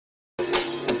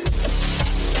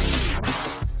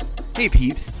Hey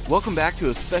peeps, welcome back to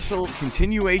a special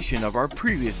continuation of our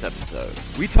previous episode.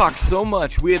 We talked so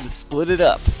much we had to split it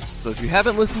up. So if you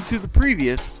haven't listened to the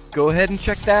previous, go ahead and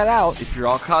check that out. If you're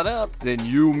all caught up, then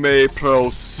you may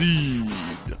proceed.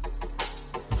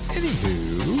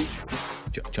 Anywho,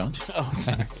 John? Oh,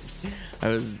 sorry. I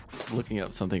was looking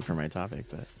up something for my topic,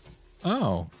 but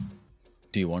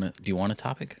Do you want a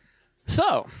topic?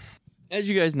 so as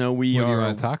you guys know, we what do you are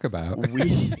want to talk about?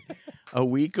 a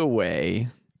week away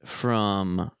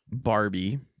from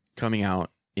Barbie coming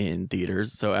out in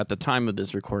theaters. So at the time of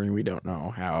this recording, we don't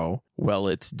know how well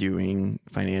it's doing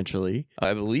financially.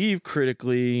 I believe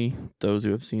critically, those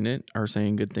who have seen it are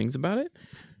saying good things about it.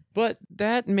 But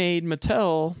that made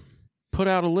Mattel put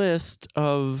out a list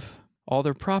of all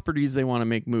their properties they want to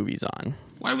make movies on.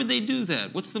 Why would they do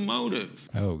that? What's the motive?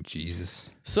 Oh,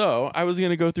 Jesus. So I was going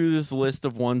to go through this list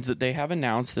of ones that they have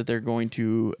announced that they're going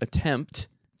to attempt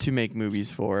to make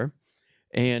movies for.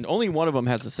 And only one of them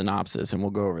has a synopsis, and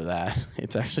we'll go over that.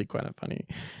 It's actually kind of funny.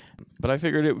 But I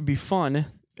figured it would be fun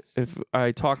if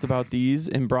I talked about these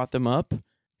and brought them up,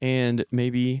 and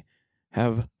maybe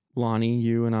have Lonnie,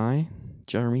 you and I,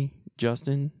 Jeremy,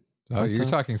 Justin. Oh, you're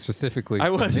talking specifically to I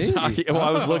was me. talking, well,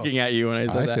 I was looking at you when I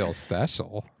said I that. feel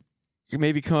special.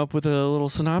 Maybe come up with a little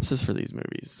synopsis for these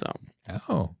movies.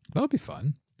 Oh, that'll be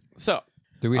fun. So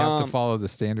Do we have to follow the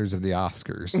standards of the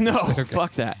Oscars? no, Okay.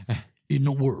 fuck that. In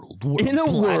a world where In a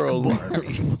world,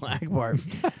 Barbie Black Barbie.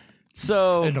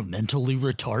 So and a mentally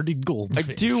retarded I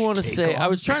goldfish. do want to take say, I on-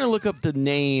 was trying to look up the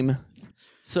name.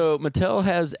 So Mattel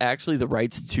has actually the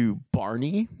rights to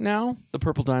Barney now, the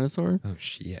purple dinosaur. Oh,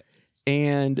 shit.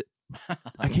 And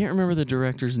I can't remember the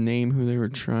director's name who they were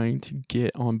trying to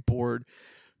get on board,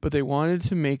 but they wanted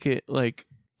to make it like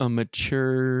a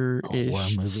mature-ish, horror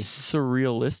movie.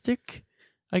 surrealistic,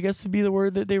 I guess would be the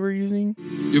word that they were using.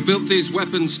 You built these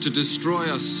weapons to destroy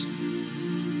us.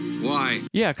 Why?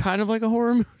 Yeah, kind of like a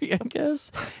horror movie, I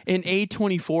guess. An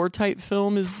A24 type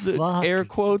film is the Fuck. air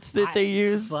quotes that they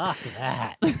use. Fuck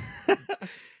that.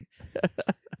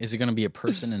 Is it going to be a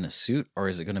person in a suit, or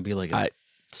is it going to be like a... I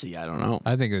don't know.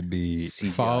 I think it would be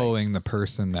CGI. following the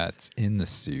person that's in the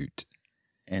suit.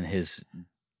 and his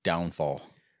downfall?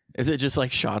 Is it just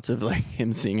like shots of like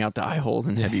him seeing out the eye holes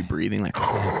and heavy breathing? Like,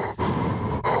 That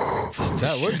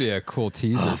would be a cool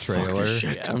teaser trailer.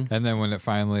 yeah. And then when it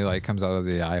finally like comes out of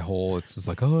the eye hole, it's just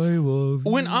like, I love you.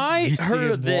 When I You see heard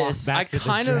him of this, walk I back to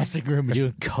kind the of. dressing room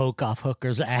doing coke off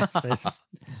hookers' asses.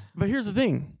 But here's the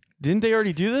thing: didn't they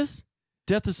already do this?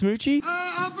 Death of Smoochie?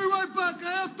 I'll be right back.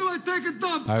 I have to. I take a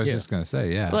dump. I was just gonna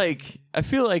say, yeah. Like, I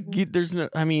feel like there's no.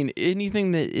 I mean,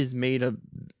 anything that is made of,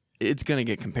 it's gonna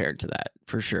get compared to that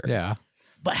for sure. Yeah.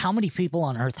 But how many people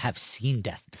on Earth have seen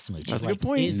Death to Smoochie? That's a good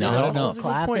point. Is Not it enough. a That's a good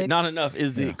point. classic? Not enough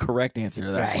is the correct answer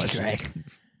to that Right, question. right.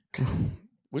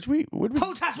 Which what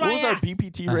touched my was our ass?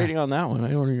 BPT rating on that one? I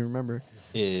don't even remember.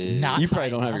 Not You probably high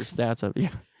don't have your enough. stats up.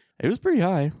 Yeah, it was pretty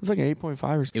high. It was like an 8.5 or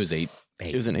something. It was 8.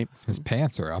 It was an 8. His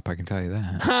pants are up, I can tell you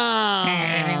that.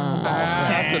 Ah,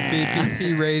 That's a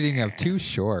BPT rating of too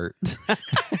short.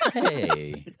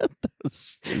 Hey.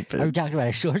 stupid. Are we talking about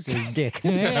his shorts or his dick?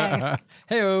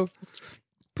 Hey-oh.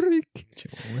 Preek.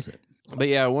 What was it? But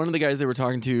yeah, one of the guys they were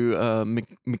talking to,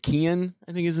 McKeon,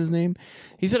 I think is his name.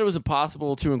 He said it was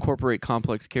impossible to incorporate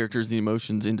complex characters and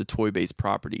emotions into toy-based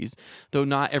properties, though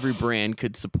not every brand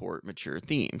could support mature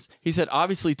themes. He said,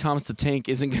 obviously, Thomas the Tank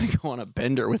isn't going to go on a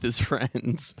bender with his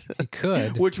friends, He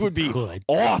could. which would be Could.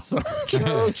 awesome.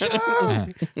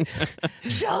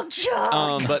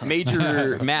 But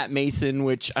Major Matt Mason,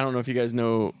 which I don't know if you guys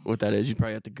know what that is. You'd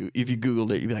probably have to if you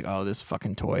Googled it, you'd be like, oh, this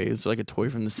fucking toy is like a toy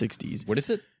from the 60s. What is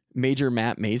it? Major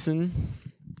Matt Mason.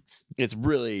 It's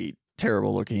really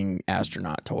terrible looking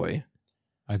astronaut toy.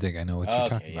 I think I know what you're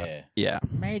talking about. yeah. Yeah.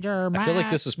 Major I feel like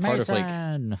this was part of like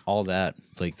Mason. all that.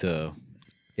 Like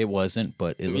it wasn't,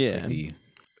 but it looks Yeah. like the...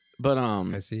 But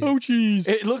I see. oh jeez.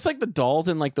 It looks like the dolls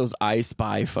in like those I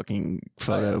Spy fucking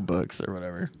photo books or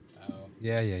whatever.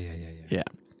 Yeah. Yeah.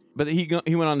 But he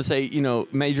went on to say, you know,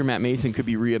 Major Matt Mason could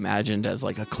be reimagined as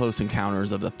like a Close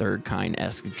Encounters of the Third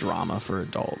Kind-esque drama for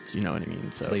adults. You know what I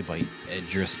mean? So Play by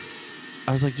Idris.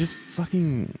 I was like, just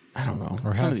fucking, I don't know.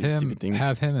 Or Some have of these him stupid things.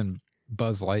 have him and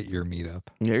Buzz Lightyear meet up.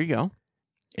 There you go.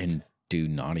 And do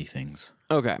naughty things.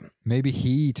 Okay. Maybe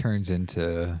he turns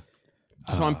into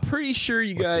So I'm pretty sure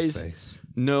you what's his guys face?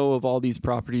 know of all these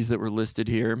properties that were listed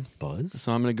here. Buzz?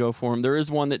 So I'm going to go for them. There is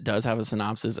one that does have a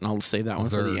synopsis, and I'll save that one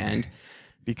for Zerg. the end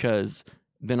because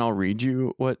then I'll read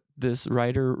you what this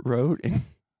writer wrote. And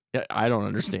I don't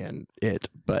understand it,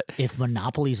 but If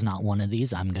Monopoly's not one of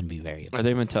these, I'm going to be very are upset.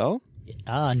 they Mattel?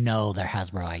 No, they're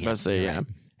Hasbro, I guess. Let's say, You're yeah. right.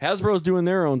 Hasbro's doing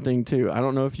their own thing too. I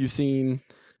don't know if you've seen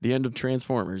the end of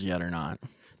Transformers yet or not.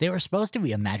 They were supposed to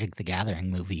be a Magic the Gathering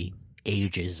movie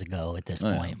ages ago at this Oh,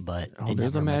 yeah. point, but Oh, it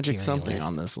there's a never magic something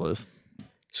materialized. on this list.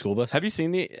 School bus? Have you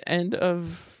seen the end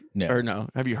of? No. Or no?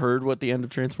 Have you heard what the end of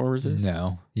Transformers is?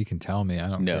 No, you can tell me. I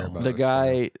don't No. care about The this.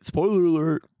 guy. Spoiler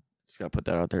alert. Just gotta put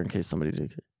that out there in case somebody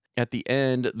did. At the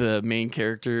end, the main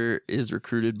character is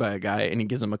recruited by a guy, and he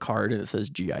gives him a card, and it says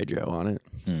GI Joe on it.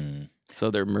 So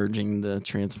they're merging the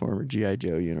Transformer GI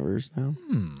Joe universe now.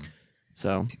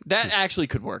 So that actually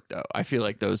could work, though. I feel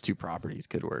like those two properties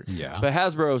could work. Yeah. But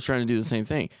Hasbro is trying to do the same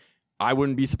thing. I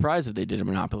wouldn't be surprised if they did a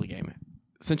Monopoly game.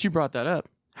 Since you brought that up,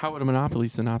 how would a Monopoly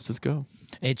synopsis go?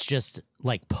 It's just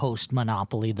like post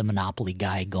Monopoly, the Monopoly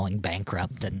guy going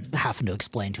bankrupt and having to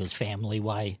explain to his family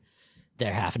why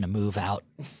they're having to move out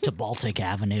to Baltic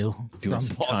Avenue Doing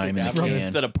some time in From Japan.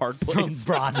 instead of Park from Place.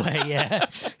 Broadway. Yeah.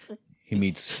 He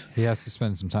meets He has to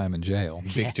spend some time in jail.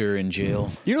 Victor in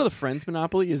jail. You know, the Friends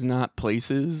Monopoly is not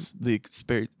places. The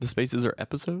spaces are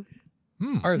episodes.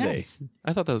 Are Nice.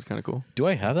 I thought that was kind of cool. they? Do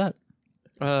I have that?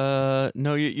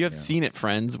 No, you have seen it,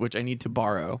 Friends, which I need to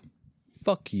borrow.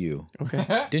 Fuck you. Okay.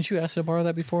 Didn't you ask to borrow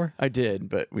that before? I did,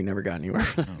 but we never got anywhere.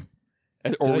 Or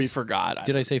Did I we s- forgot.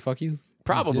 Did I say fuck you?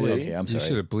 Probably. Okay, I'm You should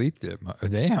sorry. have bleeped it.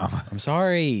 Damn, I'm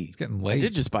sorry. it's getting I late.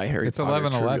 did just buy Harry It's Potter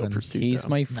 11:11. Trivial Pursuit, He's though.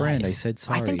 my friend. Nice. I said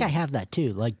sorry. I think I have that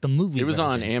too. Like the movie. It was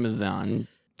on version. Amazon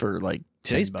for like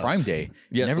Today's $10. Prime Day.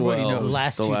 Yeah, and everybody well, The knows.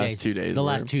 last the 2 last days. 2 days The were-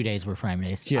 last 2 days were Prime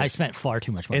days. Yeah. I spent far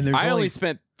too much money. And there's I only only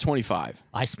spent 25.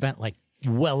 I spent like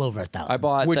well over 1,000. I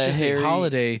bought which the is a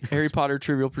holiday. Harry Potter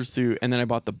Trivial Pursuit, and then I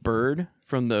bought the bird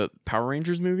from the Power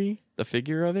Rangers movie, the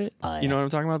figure of it. Oh, You yeah. know what I'm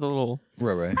talking about? The little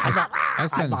Right. I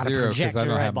spent bought a zero because I projector.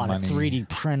 don't I have bought money. a 3D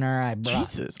printer. I bought,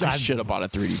 Jesus. I should have bought a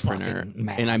 3D printer, fucking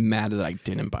mad. and I'm mad that I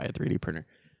didn't buy a 3D printer.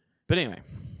 But anyway,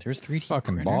 There's 3D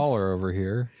Fucking printers. baller over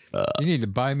here. You need to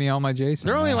buy me all my Jason.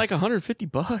 they're only masks. like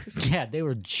 $150. Yeah, they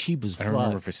were cheap as I fuck. don't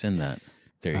remember if it's in that.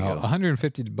 There you go.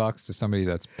 $150 to somebody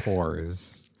that's poor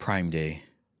is Prime Day.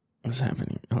 What's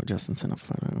happening? Oh, Justin sent a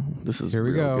photo. This is Here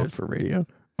we real go. good for radio.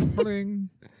 bling.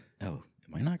 Oh,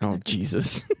 am I not? Oh, connected?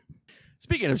 Jesus.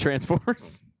 Speaking of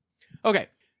Transformers. Okay,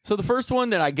 so the first one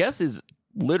that I guess is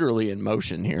literally in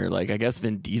motion here. Like, I guess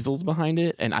Vin Diesel's behind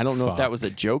it, and I don't know if that Fuck. was a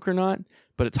joke or not,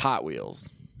 but it's Hot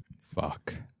Wheels.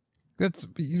 Fuck. That's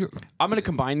you, I'm going to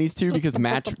combine these two because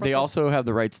they also have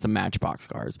the rights to Matchbox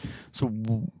cars. So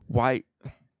why? I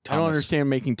don't Thomas. understand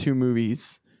making two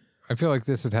movies. I feel like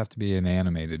this would have to be an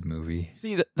animated movie.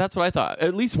 See, that's what I thought.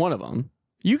 At least one of them.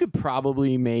 You could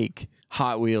probably make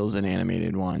Hot Wheels an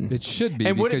animated one. It should be.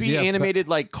 And would it because be you have animated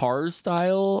like Cars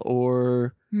style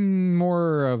or?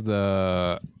 more of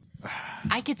the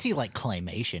I could see like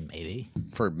claymation maybe.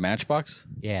 For Matchbox,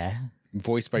 Yeah.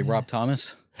 voiced by Rob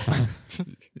Thomas.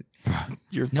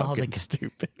 You're No, fucking the-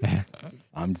 stupid.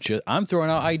 I'm throwing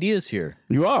out ideas here.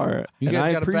 You are. You and guys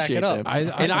I gotta back appreciate it up. them. I-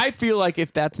 And I feel like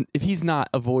if he's not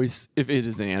a voice, if it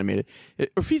is an animated,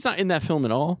 if he's not in that film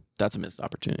at all, that's a missed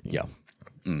opportunity. Yeah.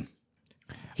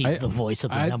 He's the voice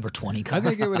of the I- number 20 car. I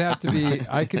think it would have to be.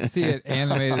 I could see it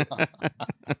animated.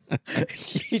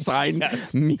 Sign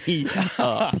me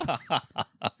up.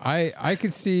 I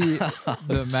could see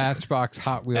the Matchbox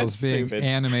Hot Wheels That's being stupid.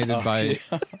 animated by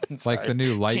like the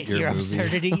new Take your Lightyear movie.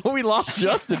 absurdity. We lost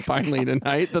Justin finally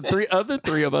tonight. The other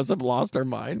three of us have lost our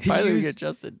mind. Finally, we used- get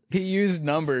Justin. He used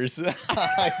numbers.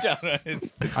 I don't know.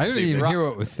 It's I didn't even hear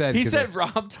what was said. He 'cause said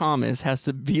Rob Thomas has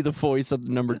to be the voice of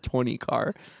the number 20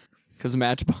 car because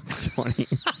Matchbox 20.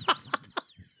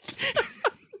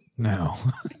 no.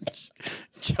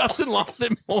 Justin lost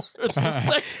it more the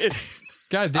second.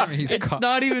 God damn it! it's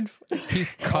not even.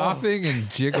 He's coughing and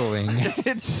jiggling.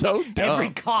 It's so dumb. Every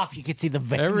cough, you could see the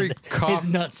vein. Every in cough-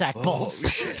 his nutsack balls.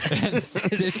 and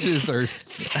stitches are.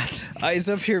 Eyes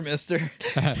up here, mister.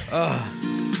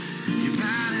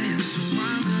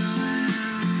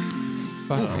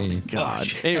 Fuck me. God.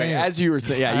 Anyway, Anyway, as you were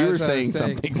saying, yeah, you were as I was saying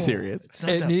saying- something serious. It's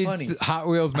not It that needs funny. Hot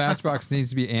Wheels Matchbox needs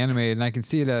to be animated, and I can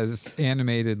see it as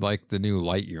animated like the new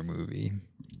Lightyear movie.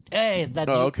 Hey, that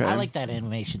Oh, okay. I like that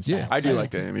animation style. Yeah. I do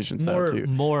like the animation style too.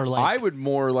 More like I would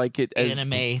more like it as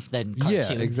anime than cartoon.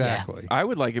 Yeah, exactly. I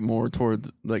would like it more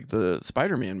towards like the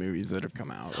Spider-Man movies that have come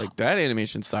out. Like that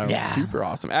animation style is Yeah. super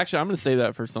awesome. Actually, I'm going to say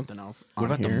that for something else. What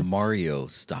on about here. the Mario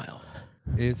style?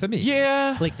 It's a me.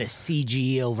 Yeah, Like the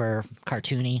CG over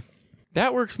cartoony.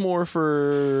 that works more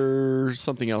for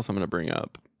something else I'm going to bring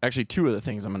up. Actually, two of the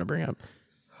things I'm going to bring up.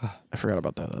 I forgot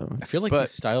about that other one. I feel like But-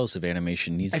 these styles of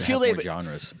animation needs I to feel have more they-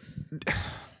 genres.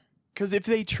 Because if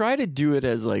they try to do it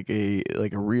as like a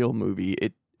real movie,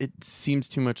 it seems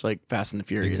too much like Fast and the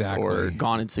Furious or Exactly.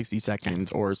 Gone in 60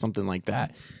 Seconds or something like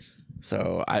that.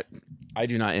 So I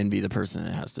do not envy the person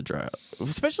that has to draw,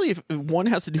 especially if one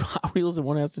has to do Hot Wheels and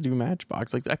one has to do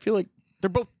Matchbox. Like I feel like they're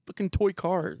both fucking toy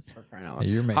cars. For crying out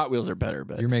loud. Hot Wheels are better,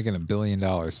 but You're making $1 billion,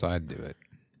 so I'd do it.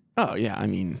 oh yeah, I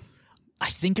mean, I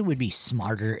think it would be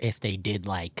smarter if they did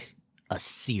like a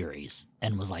series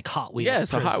and was like Hot Wheels.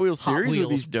 yes, a Hot Wheels series would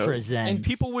be dope, presents. and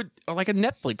people would like a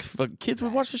Netflix. Kids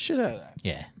would watch the shit out of that.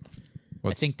 Yeah,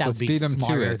 Let's, I think that would let's be beat 'em to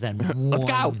smarter it. than Let's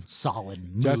go. one solid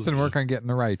movie. Justin, work on getting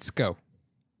the rights. Go.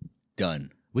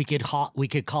 Done. We could call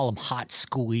them Hot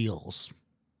Squeals.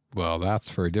 Well, that's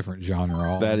for a different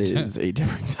genre. That is a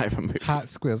different type of movie. Hot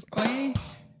squills.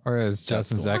 Or as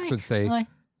Justin's ex would say,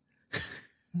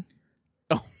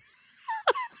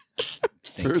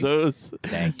 For those,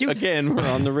 Thank you. again, we're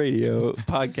on the radio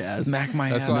podcast. Smack my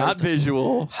That's ass. why- Not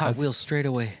visual. Hot Wheels straight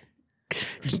away.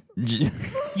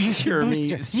 Use your Jeremy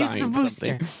booster. Use the signed booster.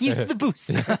 something. Use the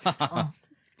booster.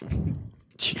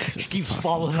 Jesus. Keeps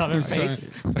falling on her face.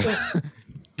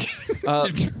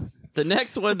 The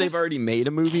next one they've already made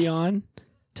a movie on,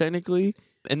 technically,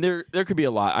 and there could be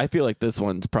a lot. I feel like this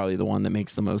one's probably the one that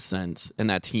makes the most sense, and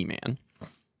that's He-Man.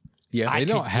 Yeah. they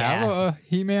don't have a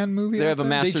He-Man movie. They out have a there?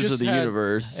 Masters just of the had-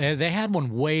 Universe, They had one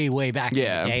way back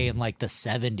Yeah. in the day in like the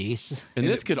 70s. and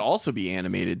this could also be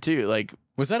animated too. Like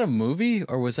Was that a movie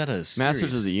or was that a series?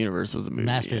 Masters of the Universe was a movie.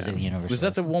 Masters yeah. of the Universe. Was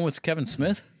that the one with Kevin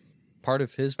Smith? Part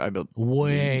of his. I built.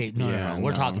 way? No, Yeah,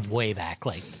 We're no. talking way back,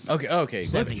 like Okay.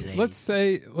 70s.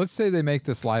 80s. Let's say they make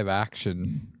this live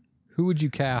action. Who would you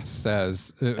cast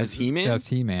as He-Man? As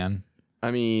He-Man.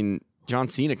 I mean, John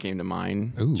Cena came to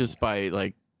mind Ooh. just by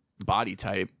like body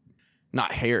type,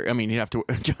 not hair. I mean, you'd have to.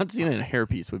 John Cena in a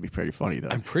hairpiece would be pretty funny though.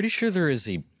 I'm pretty sure there is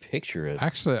a picture of.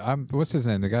 Actually, what's his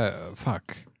name? The guy.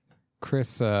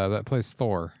 Chris. That plays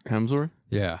Thor. Hemsworth,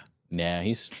 Yeah. Nah,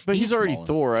 he's. but he's already small.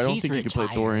 Thor. I don't He's think he could play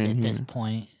Thor retired in at here. this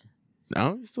point.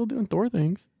 No, he's still doing Thor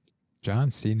things.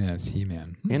 John Cena as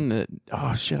He-Man. And the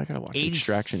shit, I gotta watch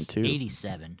Extraction too.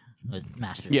 87 was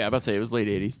Masters. Yeah, I'm about to say it was late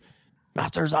 '80s.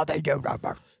 Masters of the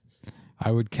Universe. I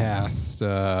would cast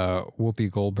Whoopi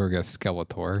Goldberg as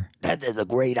Skeletor. That is a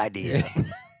great idea.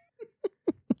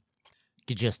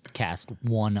 Could just cast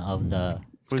one of the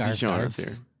What's he showing Skarsgårds.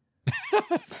 us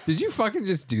here? Did you fucking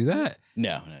just do that?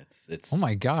 No, it's. Oh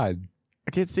my god.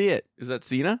 I can't see it. Is that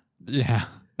Cena? Yeah.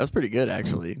 That's pretty good,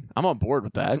 actually. I'm on board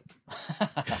with that.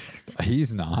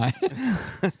 He's not.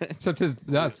 Except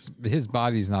his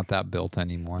body's not that built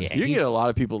anymore. Yeah, You can he's- get a lot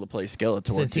of people to play Skeletor.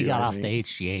 since he too, got I off think.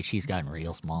 the HGH, he's gotten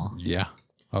real small. Yeah.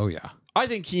 Oh yeah. I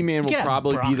think He-Man will Get out,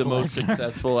 probably be Brock the most Lesnar.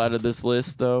 successful out of this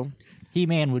list, though.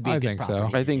 He-Man would be. I a good think so.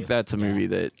 property I to think do. that's a movie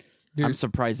that Dude. I'm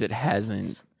surprised it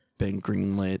hasn't been I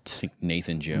greenlit think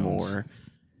Nathan Jones. more.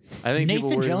 I think people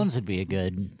Nathan were- Jones would be a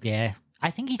good. Yeah, I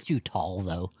think he's too tall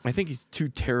though. I think he's too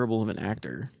terrible of an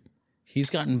actor. He's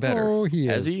gotten better. Oh, he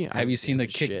Has is. he? I Have you seen the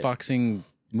don't give a shit. kickboxing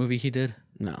movie he did?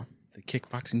 No. The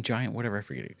kickboxing giant, whatever. I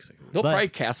forget it. They'll But- probably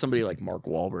cast somebody like Mark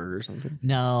Wahlberg or something.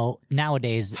 No,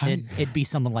 nowadays it'd be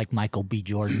someone like Michael B.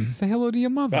 Jordan. Say hello to your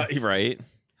mother. Right.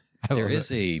 I There love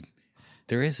is it. a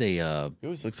He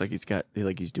always looks like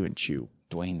he's doing Chew.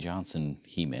 Dwayne Johnson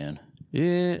He-Man.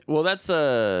 Yeah. Well, that's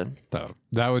That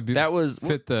would be that was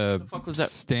fit the fuck was that?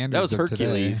 standards That was of today.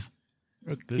 Hercules.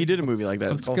 He did a movie like that.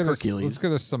 It's Let's called get Hercules. let's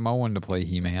get a Samoan to play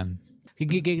He-Man. You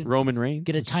could get Roman Reigns.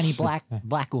 a tiny black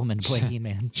woman to play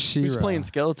He-Man. She-Ra. Who's playing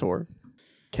Skeletor?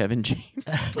 Kevin James.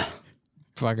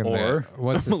 fucking Or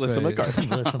what's his Melissa face? McCarthy.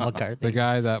 Melissa McCarthy. The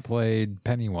guy that played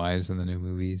Pennywise in the new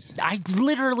movies. I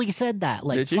literally said that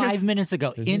like Did you? 5 minutes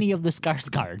ago. Any of the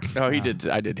Skarsgårds. Oh, he did.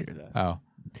 I did hear that. Oh,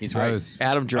 He's I right. was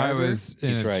Adam Driver? I was in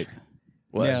He's a right.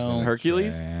 What? No.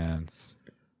 Hercules? trance.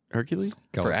 Hercules?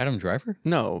 For Adam Driver?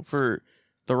 No, for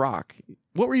The Rock.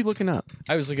 What were you looking up?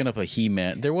 I was looking up a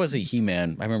He-Man. There was a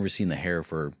He-Man. I remember seeing the hair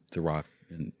for The Rock.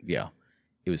 And yeah,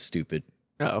 it was stupid.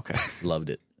 Oh, okay. Loved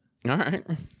it. All right.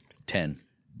 10.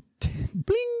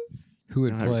 Bling. Who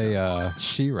would play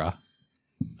She-Ra?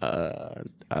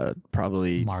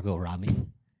 Probably. Margot Robbie.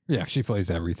 Yeah, she plays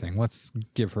everything. Let's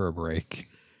give her a break.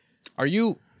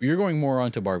 You're going more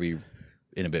onto Barbie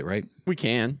in a bit, right? We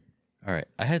can. All right.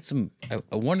 I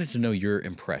wanted to know your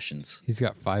impressions. He's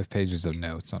got 5 pages of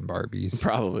notes on Barbies.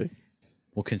 Probably.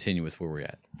 We'll continue with where we're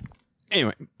at.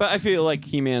 Anyway, but I feel like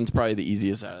He-Man's probably the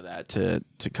easiest out of that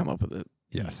to come up with a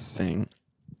Yes. thing.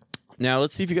 Now,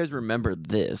 let's see if you guys remember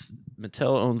this.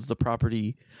 Mattel owns the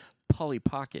property Polly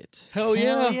Pocket. Hell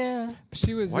Hell yeah.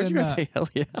 She was Why'd in you guys say hell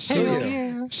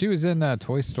yeah? she was in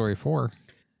Toy Story 4.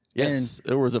 Yes,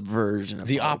 there was a version of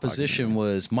The Polly Pocket. opposition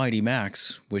was Mighty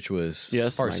Max, which was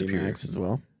Yes, far Mighty superior. Max as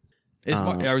well.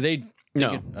 Are they? No.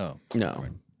 thinking- Oh, No.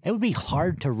 It would be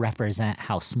hard to represent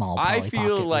how small I Polly feel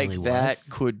Pocket like really that was.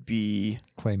 could be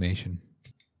Claymation.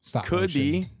 Stop Could motion.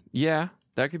 be. Yeah,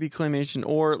 that could be claymation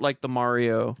or like the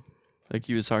Mario, like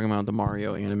he was talking about the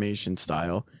Mario animation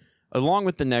style, along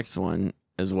with the next one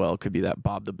as well. Could be that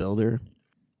Bob the Builder.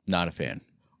 Not a fan.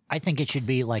 I think it should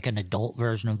be like an adult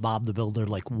version of Bob the Builder,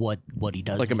 like what he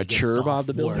does. Like a when he gets mature off Bob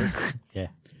the Builder? work. Yeah.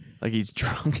 Like he's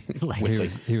drunk. Like,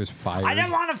 He was fired. I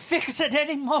don't want to fix it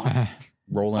anymore.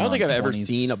 Rolling. I don't think on I've ever 20s.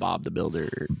 seen a Bob the Builder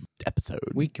episode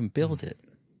We can build it.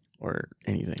 or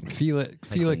anything. Felix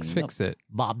cleaning fix it.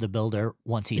 Bob the Builder,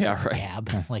 once he's Yeah, a right. scab,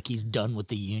 like he's done with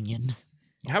the union.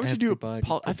 How would you do? Everybody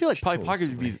I feel like put Polly your Pocket toes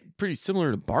would be pretty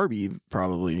similar to Barbie,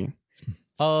 probably.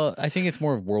 I think it's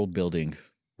more of world building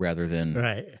rather than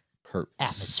Right. her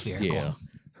Atmospherical. Yeah,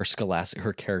 her scholastic,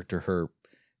 her character, her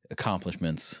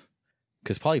accomplishments.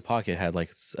 Because Polly Pocket had like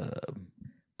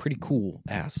pretty cool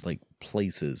ass like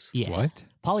places. Yeah. What?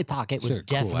 Polly Pocket was Sure, cool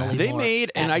definitely ass. They more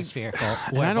made- and I atmospherical,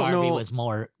 where don't Barbie know- was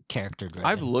more character driven.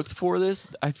 I've looked for this,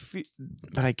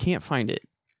 but I can't find it.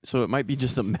 So it might be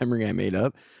just a memory I made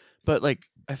up. But like,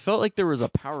 I felt like there was a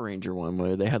Power Ranger one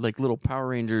where they had like little Power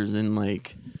Rangers in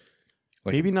like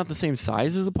maybe not the same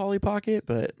size as a Polly Pocket,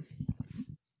 but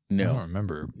I don't No,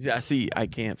 remember. yeah. See, I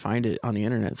can't find it on the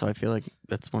internet, so I feel like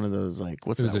that's one of those like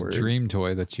what's It was that a word? dream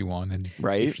toy that you wanted.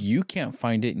 right? if you can't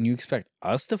find it and you expect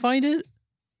us to find it,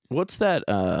 What's that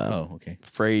oh, okay.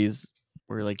 phrase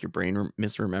where like your brain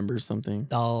misremembers something?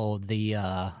 Oh, the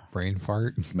Brain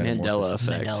fart. Mandela Metamorphosis.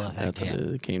 effect. Mandela effect, That's yeah. what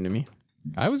it came to me.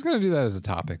 I was gonna do that as a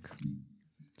topic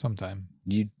sometime.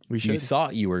 You We you should.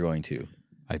 thought you were going to,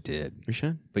 I did. We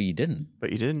should, but you didn't.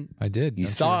 but you didn't. I did. You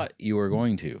I'm thought you were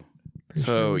going to.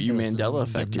 So you Listen, Mandela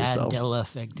effect yourself. Mandela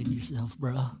affected yourself,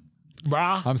 bro. sure.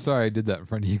 I'm sorry I did that in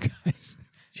front of you guys.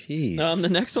 Jeez. The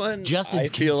next one, Justin's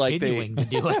I feel like continuing to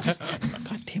do it.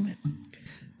 God damn it.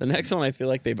 the next one, I feel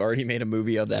like they've already made a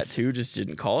movie of that too. Just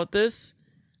didn't call it this.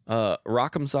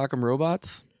 Rock'em Sock'em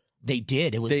Robots. They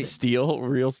did. It was.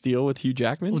 Real Steel with Hugh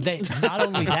Jackman. They, not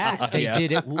only that, they Yeah.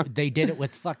 did it. They did it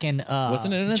with fucking.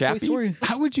 Wasn't it in a Toy Chappie? Story?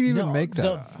 How would you even No, make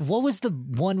that? what was the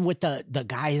one with the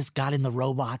guys got in the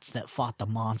robots that fought the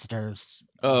monsters?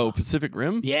 Oh, Pacific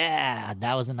Rim. Yeah,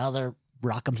 that was another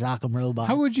Rock'em Sock'em Robots.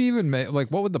 How would you even make like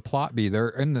what would the plot be?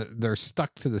 They're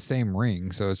stuck to the same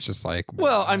ring, so it's just like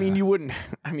Well, I mean, you wouldn't.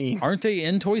 I mean, Aren't they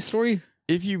in Toy Story?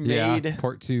 if you yeah, made,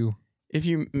 part 2. did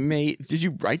you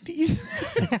write these?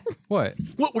 What?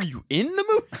 What were you in the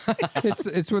movie?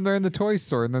 It's when they're in the toy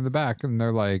store and they're in the back and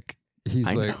they're like he's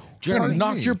I like know. You're gonna "Pardon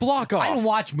knock me." your block off. I don't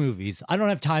watch movies. I don't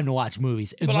have time to watch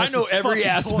movies. But I unless know it's every fucking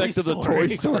aspect of the Toy Story.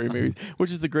 Story movies,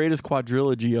 which is the greatest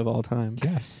quadrilogy of all time.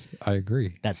 Yes, I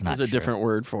agree. That's not There's a true. different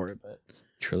word for it, but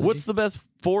Trilogy? what's the best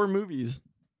 4 movies?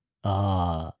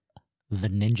 The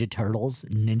Ninja Turtles,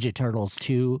 Ninja Turtles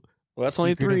 2, Well, that's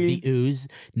only Secret 3. of the Ooze,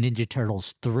 Ninja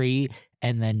Turtles 3,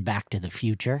 and then Back to the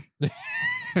Future.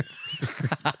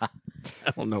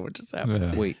 I don't know what just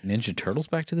happened. Yeah. Wait, Ninja Turtles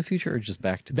Back to the Future or just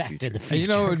Back to the Back Future? to the And Future. you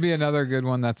know, it would be another good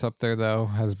one that's up there though.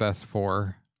 Has best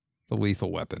 4 the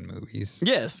Lethal Weapon movies.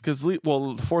 Yes, because the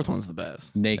 4th one's the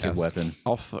best. Naked Yes. Weapon.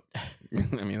 I'll fuck.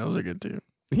 I mean, those are good too.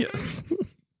 Yes,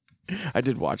 I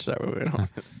did watch that movie.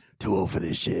 Too old for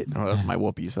this shit. Oh, that's my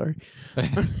Whoopi. Sorry,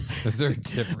 Is there a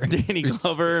difference? Danny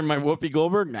Glover and my Whoopi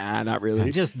Goldberg. Nah, not really.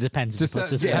 It just depends. Just if he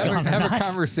puts his have, wig on or have a not.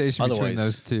 conversation between Otherwise-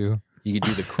 those two. You could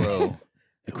do The Crow.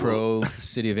 The Crow,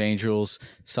 City of Angels,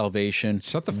 Salvation,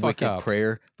 Shut the fuck Wicked up.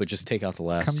 Prayer, but just take out the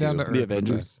last Come two. down to earth. The with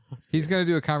Avengers. us. He's gonna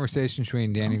do a conversation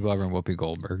between Danny Glover and Whoopi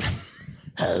Goldberg.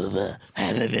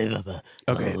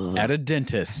 Okay, At a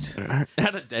dentist. at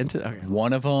a dentist. Okay.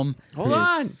 One of them Hold is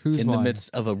on. Whose in the line? midst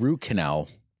of a root canal.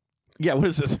 Yeah, what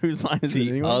is this? Whose line is it? The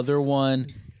Anyway? other one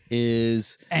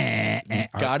is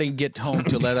gotta get home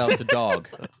to let out the dog.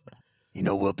 You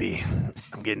know, Whoopi,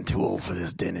 I'm getting too old for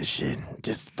this dentist shit.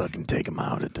 Just fucking take him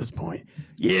out at this point.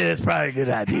 Yeah, that's probably a good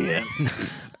idea.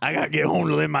 I gotta get home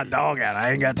to let my dog out.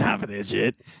 I ain't got time for this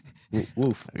shit.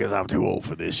 Woof. Because I'm too old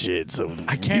for this shit. So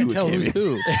I can't tell who's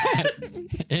who.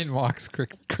 In walks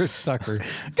Chris Tucker. Dad,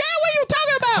 what are you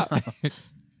talking about?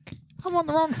 I'm on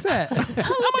the wrong set. I'm on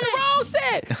the wrong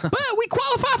set, but we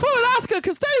qualify for an Oscar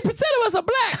because 30% of us are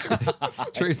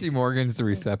black. Tracy Morgan's the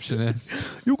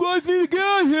receptionist. You guys need to get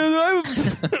out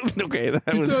here. Okay, that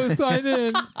So was. sign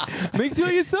in. Make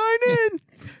sure you sign in.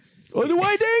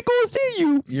 Otherwise, they ain't gonna see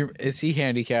you. Is he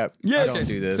handicapped? Yeah. I don't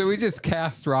do this. So we just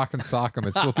cast Rock and Sock'em.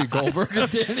 It's Whoopi Goldberg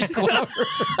and Danny Glover.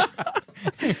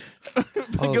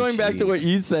 Oh, Going back to what jeez.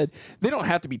 you said, they don't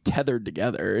have to be tethered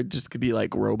together. It just could be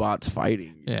like robots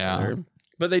fighting. each Yeah. other.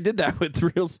 But they did that with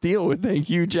Real Steel with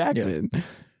Hugh Jackman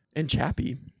and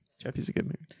Chappie. Chappie's a good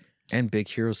movie. And Big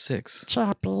Hero 6.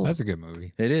 That's a good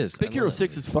movie. It is. Big Hero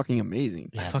 6 is fucking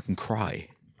amazing. I fucking cry.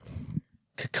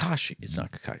 Kakashi. It's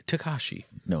not Kakashi. Takashi.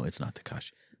 No, it's not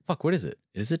Takashi. Fuck, what is it?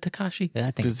 Is it Takashi?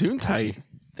 I think it's Gesundheit.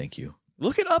 Thank you.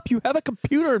 Look it up. You have a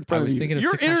computer in I front of was you. thinking of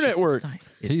Your Tekashi internet works.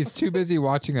 69. He's too busy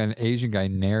watching an Asian guy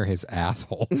nair his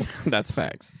asshole. That's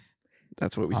facts.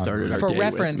 That's what we started our For day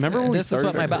reference, with. Remember when we this is what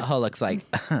started my our day? butthole looks like.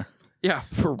 Yeah,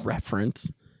 for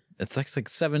reference. It's like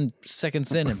 7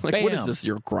 seconds in and Like, bam. what is this?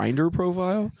 Your grinder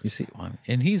profile? You see,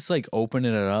 and he's like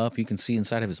opening it up. You can see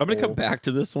inside of his. I'm gonna come hole. back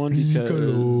to this one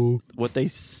because what they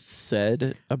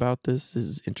said about this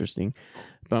is interesting.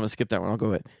 But I'm gonna skip that one. I'll go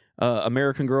with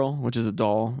American Girl, which is a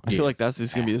doll. I feel like that's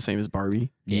just gonna be the same as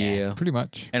Barbie. Yeah, Pretty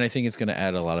much. and I think it's going to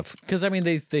add a lot of because I mean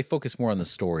they focus more on the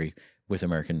story with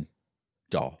American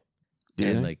Doll, Do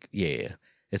and they? like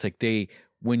it's like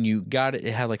when you got it,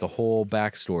 it had like a whole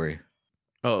backstory.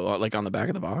 Oh, like on the back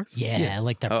of the box? Yeah,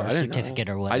 like their Oh, I birth didn't know. certificate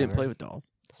or whatever. I didn't play with dolls.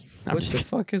 I'm What just the kidding.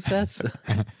 fuck is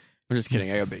that? I'm just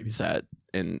kidding. I got babysat,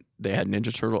 and they had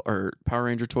Ninja Turtle or Power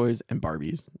Ranger toys and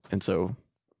Barbies, and so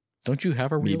Don't you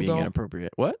have a me real being doll?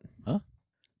 inappropriate. What? Huh?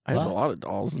 I have What? a lot of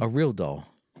dolls, A real doll.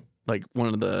 like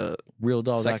one of the Real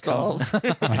doll. sex dolls.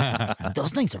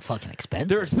 Those things are fucking expensive.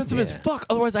 They're expensive as fuck.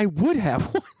 Otherwise, I would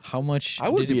have one. How much I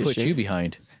would did it be put you ashamed.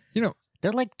 behind? You know,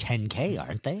 They're like 10K,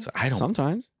 aren't they? So I don't.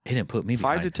 Sometimes It didn't put me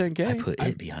 5 behind. to 10K. I put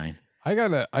it behind. I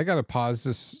gotta pause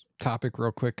this topic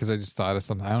real quick because I just thought of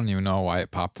something. I don't even know why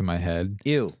it popped in my head.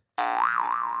 Ew.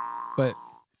 But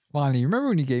Lonnie, you remember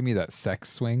when you gave me that sex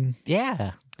swing?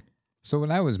 Yeah. So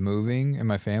when I was moving and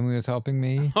my family was helping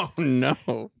me, Oh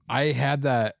no! I had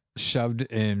that shoved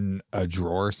in a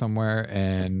drawer somewhere,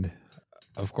 and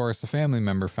of course a family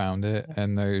member found it,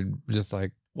 and they're just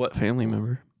like, What family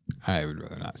member? I would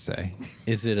rather not say.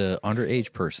 Is it a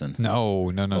underage person?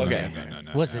 No. Okay.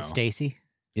 No. Was it Stacy?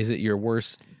 Is it your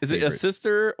worst? Is it a favorite?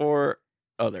 sister or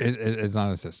other? It's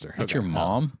not a sister. It's your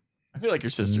mom? I feel like your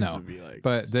sisters No. would be like.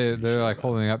 But they're like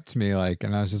holding it up to me, like,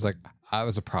 and I was just like, I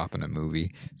was a prop in a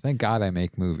movie. Thank God I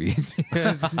make movies.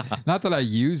 Not that I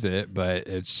use it, but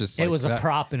it's just like It was that, a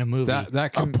prop in a movie. that a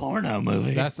can porno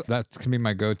movie. that can be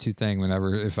my go-to thing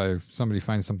whenever if somebody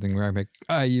finds something where I make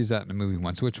I use that in a movie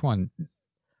once. Which one?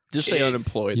 Just say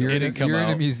unemployed. You're, though. in a, didn't come you're in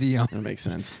a out. museum. That makes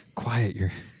sense. Quiet.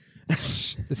 You're.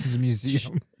 This is a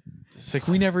museum. It's like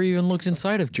we never even looked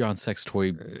inside of John's sex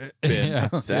toy bin. Yeah,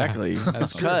 Exactly.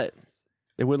 That's cut.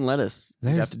 They wouldn't let us. You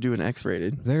have There's- to do an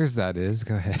X-rated. There's that is.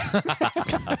 Go ahead.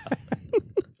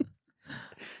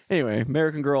 Anyway,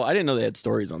 American Girl. I didn't know they had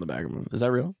stories on the back of them. Is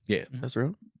that real? Yeah. That's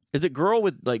real. Is it girl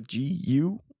with like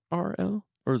GURL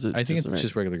or is it? I think it's American?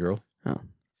 just regular girl. Oh.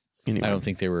 Anyway. I don't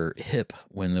think they were hip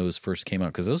when those first came out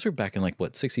because those were back in like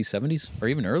what 60s, 70s, or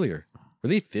even earlier. Were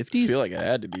they I 50s? feel like it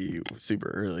had to be super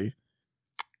early.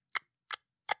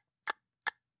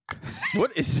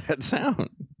 What is that sound?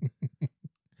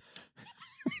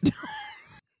 Is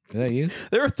that you?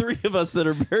 There are three of us that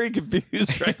are very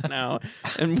confused right now,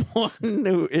 and one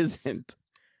who isn't.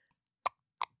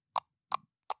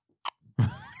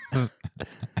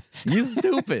 You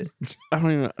stupid. I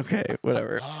don't even. Okay,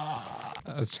 whatever.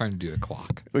 I was trying to do a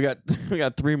clock. We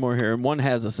got three more here, and one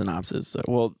has a synopsis. So,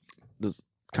 well, this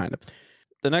kind of.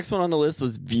 The next one on the list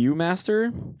was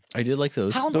Viewmaster. I did like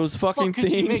those. How the Those fuck fucking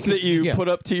could you make things that you Yeah. put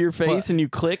up to your face and you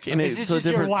click, and Is it's this a just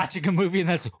you're different. watching a movie and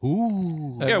that's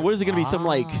ooh? Yeah, what is it gonna be? Some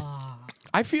like.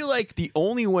 I feel like the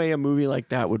only way a movie like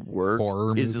that would work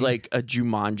Horror is movie? like a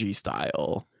Jumanji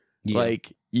style. Yeah.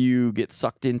 Like you get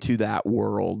sucked into that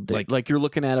world. Like you're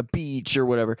looking at a beach or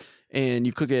whatever, and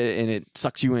you click it and it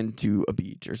sucks you into a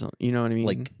beach or something. You know what I mean?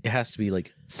 Like it has to be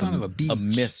like Son of a beach. a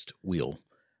mist wheel.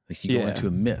 Like you go Yeah. into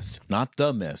a mist, not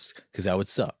the mist, because that would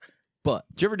suck. But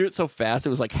did you ever do it so fast it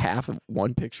was like half of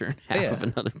one picture and half Yeah. of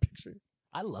another picture?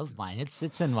 I love mine. It's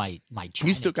in my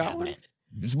China still got one?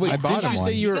 cabinet. wait, I bought didn't you him say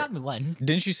one. you You were? got me one.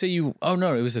 Didn't you say you? Oh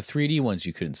no, it was the 3D ones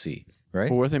you couldn't see,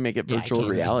 right? Or if they make it Yeah, I virtual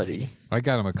can't see reality. I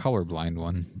got him a colorblind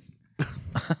one.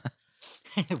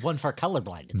 One for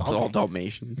colorblind. It's It's all all right.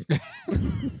 Dalmatians.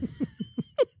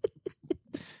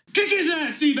 Kick his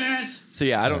ass, Seabass! So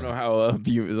yeah, I don't know how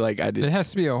view like I did. It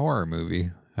has to be a horror movie.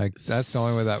 Like that's the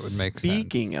only way that would make sense.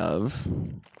 Speaking of,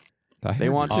 I they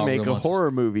hear want you. to Oh, make the a ones-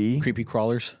 horror movie Creepy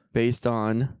crawlers. based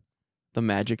on the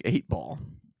Magic 8 Ball.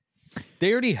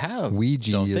 They already have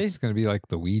Ouija. don't they? It's going to be like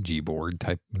the Ouija board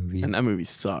type movie. And that movie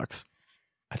sucks.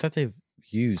 I thought they've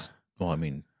used. Well, I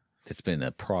mean, it's been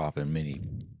a prop in many.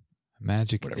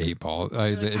 Magic Whatever. 8 Ball.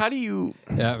 How do you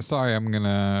Yeah, I'm sorry. I'm going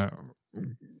to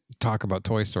talk about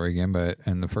Toy Story again, but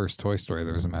in the first Toy Story,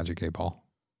 there was a Magic 8 Ball.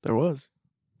 there was.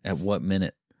 At what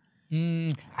minute?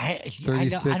 I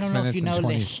 36 don't know if minutes you know and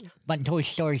 20. this, but in Toy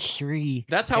Story 3,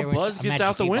 That's how there was Buzz a gets magic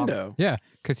out the 8-ball. window. Yeah,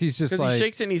 because he's just Because like he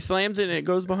shakes it and he slams it and it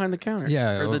goes behind the counter.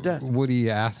 yeah. Or the desk. Woody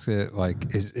asks it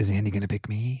like, "Is Andy gonna pick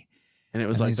me?" And it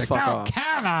was And like, he's like, fuck "Don't off.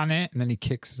 count on it," and then he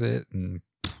kicks it and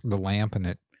the lamp and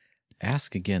it.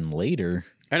 Ask again later.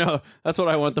 I know. That's what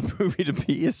I want the movie to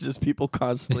be. It's just people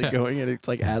constantly going and it's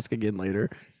like, ask again later.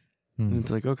 And it's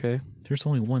like, okay. There's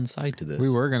only one side to this. We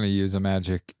were gonna use a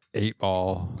magic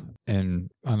 8-ball in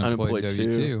Unemployed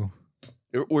W2.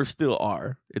 We still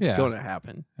are. It's Yeah. going to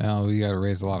happen. Well, we got to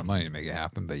raise a lot of money to make it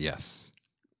happen, but yes.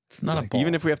 It's not a ball.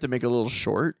 Even if we have to make a little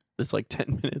short, it's like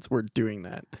 10 minutes. We're doing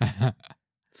that.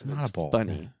 It's not a ball.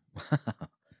 Funny.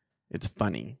 It's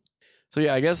funny. So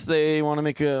yeah, I guess they want to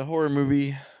make a horror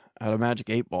movie out of Magic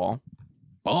 8-Ball.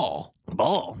 Ball.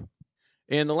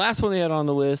 And the last one they had on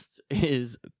the list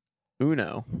is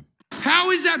Uno.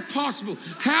 How is that possible?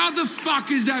 How the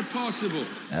fuck is that possible?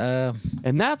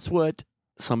 And that's what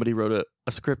somebody wrote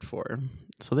a script for.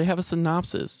 So they have a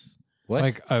synopsis. What?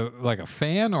 Like a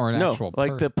fan or an actual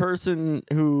like the person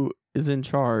who is in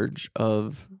charge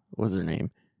of, what's her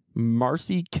name?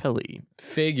 Marcy Kelly.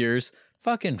 Figures.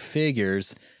 Fucking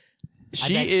figures. I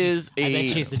bet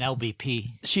she's an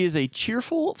LBP. She is a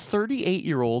cheerful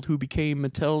 38-year-old who became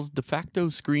Mattel's de facto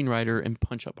screenwriter and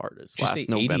punch-up artist Did you last say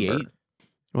November. 88?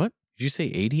 What? Did you say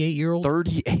 88-year-old?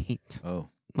 38. Oh.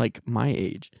 Like my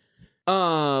age.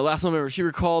 Last November, she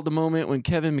recalled the moment when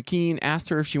Kevin McKean asked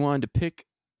her if she wanted to pick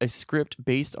a script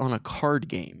based on a card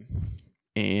game.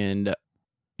 And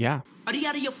yeah. Are you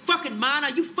out of your fucking mind?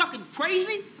 Are you fucking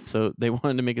crazy? So they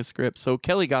wanted to make a script. So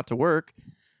Kelly got to work.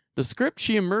 The script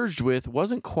she emerged with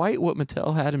wasn't quite what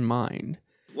Mattel had in mind.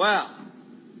 Well,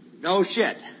 no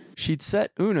shit. She'd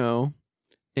set Uno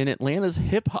in Atlanta's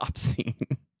hip-hop scene.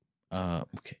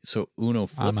 Okay, so Uno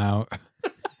Flip. I'm out.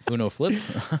 Uno Flip?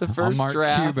 The I'm first Mark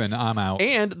draft. Cuban. I'm out.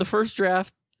 And the first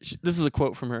draft, this is a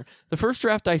quote from her. The first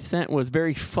draft I sent was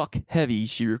very fuck heavy,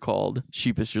 she recalled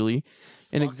sheepishly.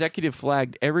 An executive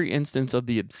flagged every instance of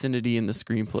the obscenity in the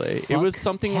screenplay. It was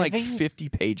something like 50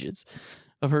 pages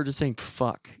of her just saying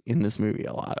fuck in this movie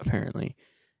a lot, apparently.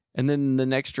 And then the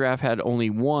next draft had only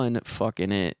one fuck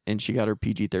in it, and she got her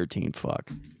PG-13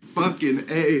 fuck. Fucking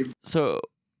A. So,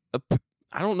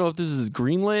 I don't know if this is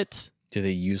greenlit. Do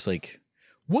they use like,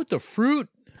 what the fruit?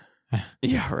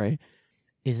 Yeah, right.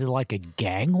 Is it like a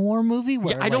gang war movie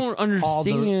where I don't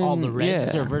understand. all the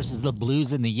reds Yeah. are versus the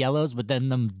blues and the yellows, but then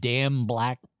them damn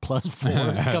black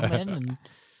 +4s come in and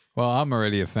Well, I'm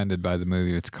already offended by the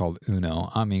movie. It's called Uno.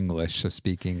 I'm English, so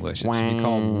speak English. It should be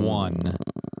called One.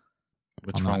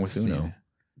 What's wrong with Uno?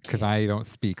 Because I don't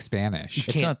speak Spanish.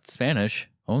 It's not Spanish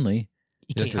only.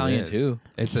 It's Yes, it Italian is. too.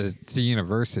 It's a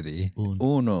university.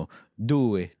 Uno,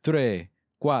 due, tre,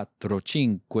 quattro,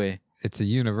 cinque. It's a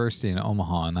university in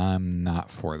Omaha, and I'm not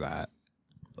for that.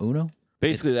 Uno?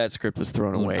 Basically, that script was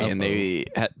thrown Uno. away, and they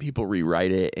had people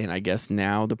rewrite it. And I guess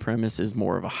now the premise is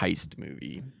more of a heist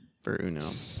movie for Uno.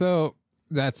 So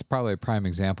that's probably a prime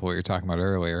example of what you're talking about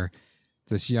earlier.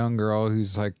 This young girl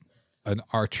who's like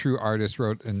our true artist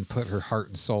wrote and put her heart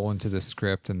and soul into this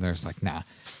script, and there's like, nah,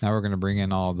 now we're going to bring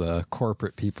in all the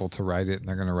corporate people to write it, and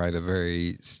they're going to write a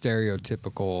very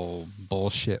stereotypical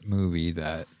bullshit movie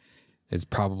that is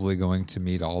probably going to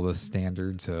meet all the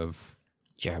standards of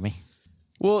Jeremy.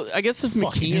 Well, I guess this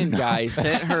Fucking McKeon Uno. guy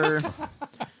sent her.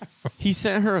 He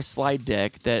sent her a slide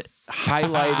deck that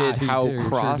highlighted He how did, sure did.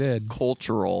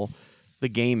 cross-cultural the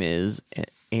game is,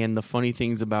 and the funny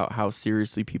things about how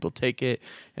seriously people take it,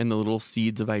 and the little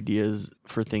seeds of ideas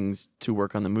for things to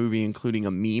work on the movie, including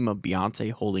a meme of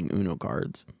Beyonce holding Uno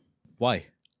cards. Why?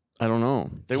 I don't know.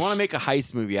 They want to make a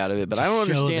heist movie out of it, but I don't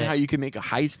To show understand that- how you can make a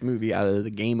heist movie out of the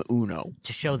game Uno.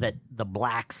 To show that the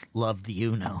blacks love the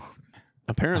Uno.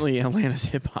 Apparently, Atlanta's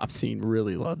hip hop scene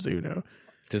really loves Uno.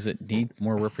 Does it need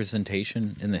more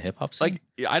representation in the hip hop scene?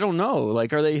 Like, I don't know.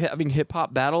 Like, are they having hip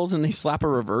hop battles and they slap a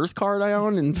reverse card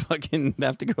on and fucking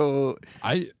have to go?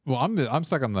 I'm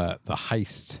stuck on the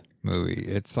heist movie.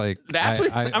 It's like That's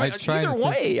what I mean. tried Either to think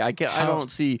way, I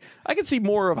don't see. I can see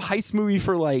more of a heist movie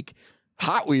for like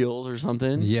Hot Wheels or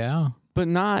something. Yeah. but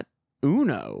not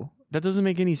Uno. That doesn't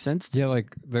make any sense to me. Yeah,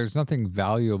 like there's nothing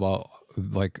valuable,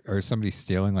 like, or somebody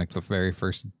stealing like the very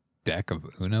first deck of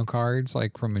Uno cards,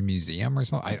 like from a museum or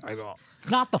something. I don't.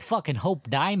 Not the fucking Hope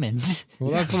Diamond.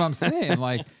 Well, that's what I'm saying.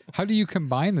 Like, how do you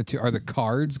combine the two? Are the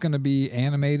cards going to be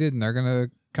animated and they're going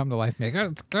to come to life? Make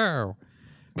let's go.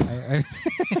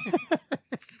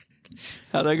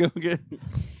 How'd that go again?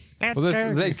 Well,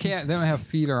 they can't. They don't have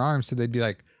feet or arms, so they'd be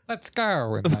like, "Let's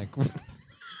go," and like.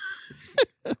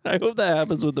 I hope that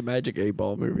happens with the Magic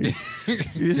 8-Ball movie.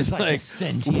 He's Just like a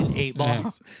sentient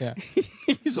 8-ball. Yeah.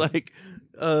 he's like,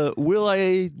 will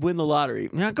I win the lottery?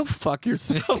 Yeah, go fuck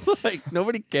yourself. Like,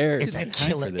 nobody cares. It's a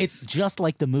killer. It's just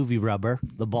like the movie Rubber.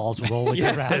 The ball's rolling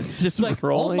Yeah, around. it's just like,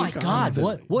 rolling oh my god,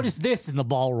 constantly. what is this? And the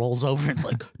ball rolls over. And it's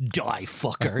like, die,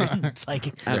 fucker. And it's like,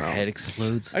 I Their don't know. head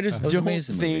explodes. I just That was an don't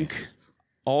amazing movie. think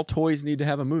all toys need to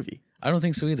have a movie. I don't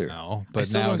think so either. No, I but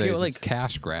still don't nowadays get, it's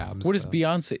cash grabs. What is so.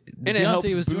 Beyonce? And it helps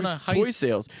Beyonce was doing a boost heist. toy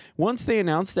sales. Once they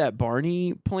announced that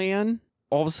Barney plan,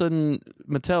 all of a sudden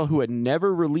Mattel, who had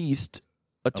never released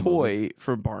a toy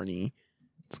from Barney,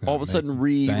 It's gonna all of a make sudden bank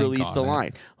re-released the on it.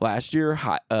 line. Last year,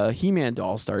 He-Man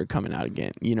dolls started coming out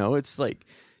again. You know, it's like,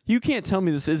 you can't tell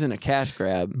me this isn't a cash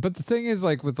grab. But the thing is,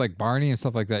 like with like Barney and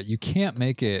stuff like that, you can't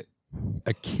make it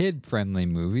a kid-friendly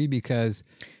movie because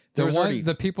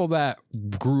the people that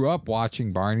grew up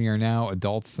watching Barney are now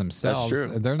adults themselves. true.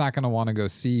 They're not going to want to go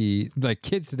see. Like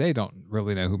kids today don't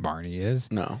really know who Barney is.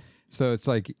 No. So it's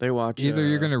like They watch either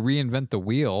you're going to reinvent the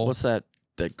wheel. what's that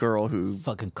girl who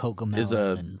fucking Cocomelon Is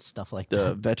a- and stuff like the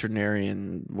that.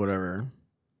 veterinarian whatever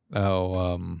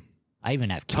I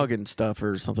even have kids. tugging stuff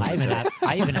or something. I like even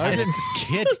that. have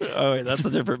kid. Oh wait, that's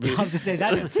a different movie. I'm just saying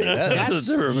that's That's a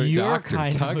different movie. your Dr.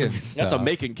 kind of Tuggin movie. stuff. That's a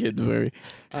making kids movie.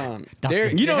 Dr.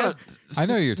 You know, They I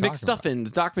know who you're talking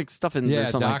McStuffins, Doc McStuffins, or Yeah,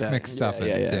 something Doc like that. McStuffins.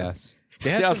 Yeah, yeah. Yes. They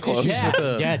had See, I was some close. issues Yeah,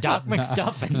 with yeah, Doc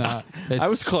McStuffin. It's- I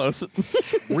was close.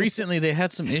 recently. They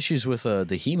had some issues with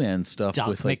the He-Man stuff Doc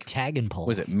with like McTaggin-Pole.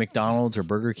 was it McDonald's or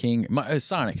Burger King?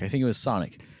 Sonic. I think it was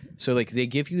Sonic. So like they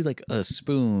give you like a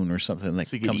spoon or something that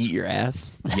So you can eat your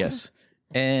ass. Yes.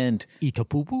 And Eat a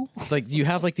poo-poo? like you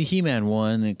have like the He-Man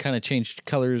one, it kind of changed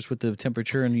colors with the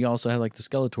temperature, and you also had like the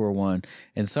Skeletor one.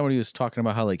 And somebody was talking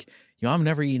about how like, I'm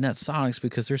never eating at Sonic's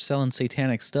because they're selling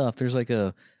satanic stuff. There's like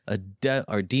a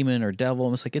demon or devil.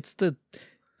 And it's like it's the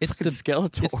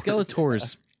Skeletor. It's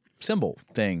Skeletor's symbol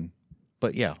thing.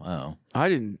 But yeah, I don't know. I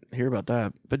didn't hear about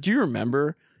that. But do you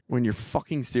remember when your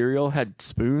fucking cereal had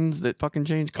spoons that fucking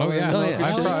changed color? Oh yeah, Oh,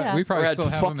 yeah. We Or probably had still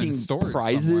have them in fucking storage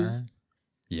prizes. somewhere.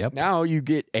 Yep. Now you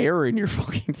get air in your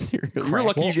fucking cereal. You're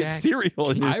lucky you get Jack.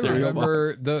 cereal in your I cereal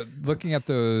remember box. looking at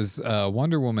those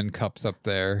Wonder Woman cups up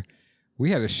there. We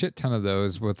had a shit ton of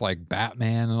those with like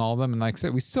Batman and all of them, and like I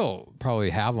said, we still probably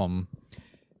have them.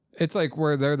 It's like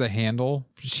where they're the handle.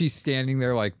 She's standing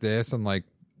there like this, and like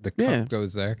the cup Yeah.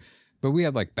 goes there. But we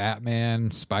had like Batman,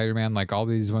 Spider-Man, like all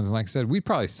these ones. And like I said, we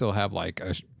probably still have like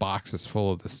boxes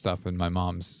full of this stuff in my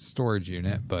mom's storage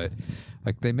unit. But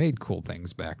like they made cool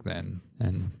things back then,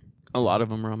 and A lot of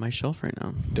them are on my shelf right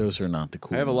now. Those are not the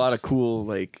cool I have a lot of ones. cool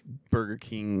like Burger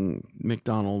King,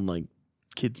 McDonald's like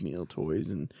kids meal toys,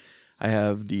 and I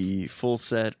have the full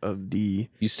set of the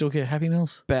You still get Happy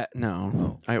Meals?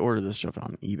 No, I order this stuff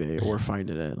on eBay or find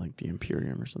it at like the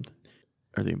Imperium or something,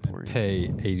 or the Emporium. pay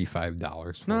 $85 for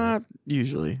it. Not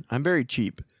usually. I'm very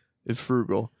cheap. It's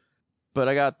frugal. But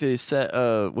I got the set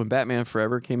when Batman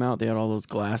Forever came out, they had all those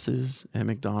glasses at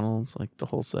McDonald's, like the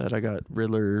whole set. I got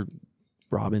Riddler,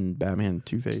 Robin, Batman,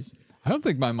 Two-Face. I don't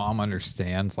think my mom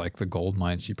understands like the gold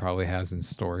mine she probably has in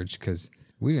storage because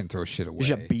we didn't throw shit away. Did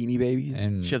she have Beanie Babies?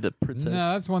 And- She had the Princess. No,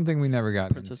 that's one thing we never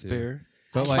got Princess into. Bear.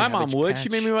 But My like, mom would. Patch. She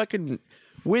made me fucking.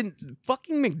 When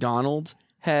fucking McDonald's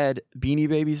had Beanie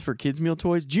Babies for kids meal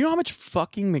toys, do you know how much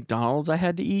fucking McDonald's I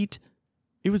had to eat?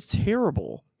 It was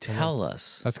terrible. Tell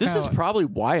us. that's This kinda is like- probably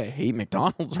why I hate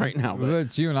McDonald's right now. but-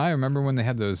 It's you and I remember when they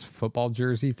had those football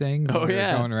jersey things. Oh, and we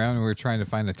yeah. were going around and we were trying to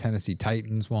find a Tennessee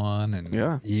Titans one and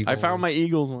Yeah, I found my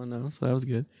Eagles. Eagles one though, so that was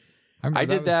good. remember I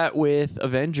did was- that with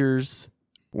Avengers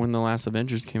when the last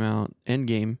Avengers came out.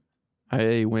 Endgame.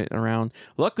 I went around.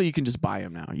 Luckily, you can just buy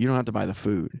them now. You don't have to buy the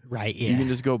food. Right, You yeah. can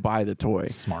just go buy the toy.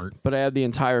 Smart. But I had the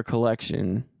entire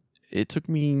collection. It took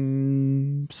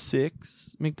me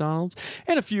 6 McDonald's,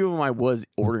 and a few of them I was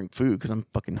ordering food because I'm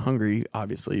fucking hungry,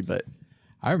 obviously. But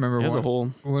I remember as a one, whole,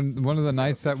 when one of the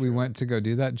nights that we went to go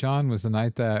do that, John, was the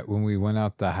night that when we went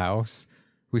out the house,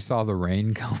 we saw the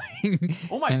rain coming.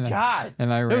 oh my and, god,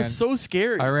 And I it ran. was so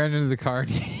scary. I ran into the car and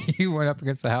he went up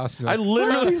against the house. And I you're like,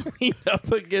 literally leaned up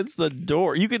against the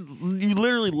door. You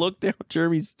literally look down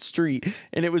Jeremy's street,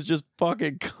 and it was just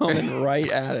fucking coming right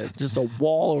at it, just a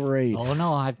wall of rain. Oh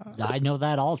no, I know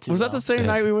that all too. Was that well. the same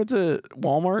night we went to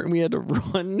Walmart and we had to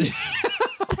run?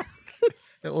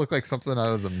 it looked like something out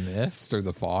of the mist or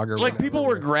the fog or Like whatever. people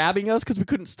were grabbing us because we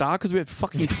couldn't stop because we had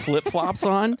fucking flip flops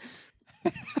on.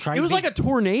 Try It was to like a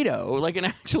tornado, like an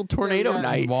actual tornado in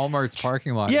night. Walmart's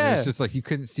parking lot. Yeah. Yeah. It's just like you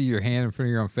couldn't see your hand in front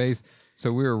of your own face.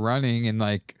 So we were running and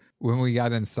like when we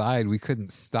got inside, we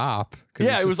couldn't stop.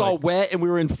 Yeah, it was all wet, and we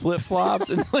were in flip flops,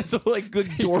 and so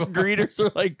the door greeters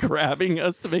are like grabbing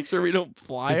us to make sure we don't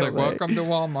fly. He's like, away. "Welcome to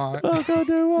Walmart." Welcome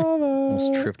to Walmart.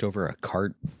 Almost tripped over a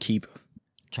cart keep.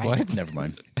 What? Never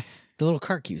mind. The little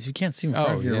cart keeps. You can't see in front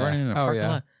of you. You're running in a parking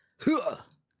lot.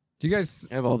 Do you guys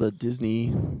I have all the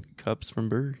Disney cups from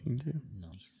Burger King too?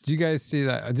 Do you guys see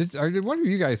that? Did one of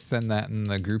you guys send that in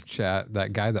the group chat?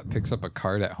 That guy that picks up a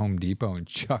cart at Home Depot and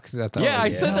chucks it at the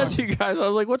I sent that to you guys. I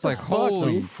was like, "What's like fuck?"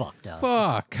 holy fucked up.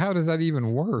 fuck? How does that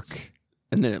even work?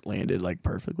 And then it landed like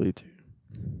perfectly too.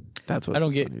 That's what I don't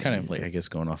was get funny kind to of me. like, I guess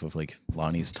going off of like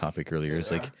Lonnie's topic earlier,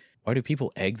 it's like, why do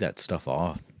people egg that stuff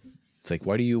off? It's like,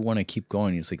 why do you want to keep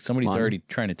going? It's like somebody's already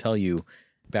trying to tell you,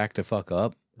 back the fuck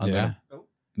up. I'm gonna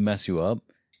mess you up.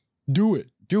 Do it.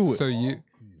 Do it. So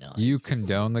you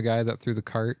condone the guy that threw the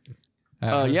cart?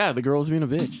 Yeah, the girl was being a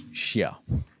bitch. Yeah.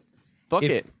 Fuck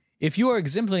it. If you are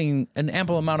exempling an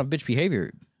ample amount of bitch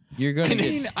behavior, you're going to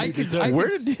get... Where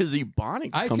did his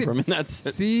ebonics come from in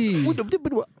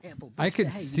that I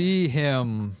could see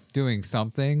him doing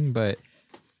something, but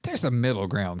there's a middle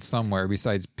ground somewhere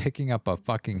besides picking up a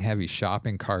fucking heavy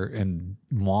shopping cart and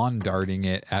lawn darting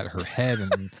it at her head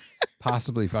and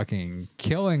possibly fucking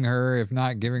killing her, if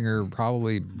not giving her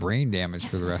probably brain damage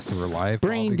for the rest of her life.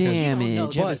 Brain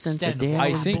damage. I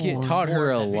think it taught her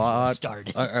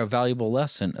a valuable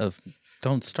lesson of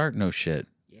don't start no shit.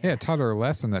 Yeah, it taught her a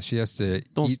lesson that she has to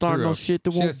Don't eat start through no a, shit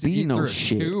that she won't has to be eat no through a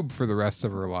shit. tube for the rest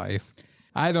of her life.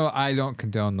 I don't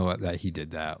condone that he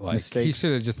did that. Like he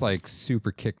should have just like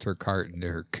super kicked her cart into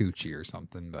her coochie or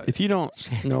something. But if you don't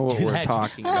know what we're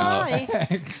talking about,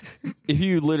 if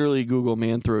you literally Google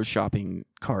 "man throws shopping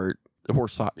cart" or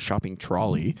shopping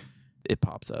trolley, it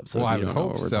pops up. So well, if I you would don't know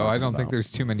hope what we're so. I talking don't think about.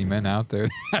 there's too many men out there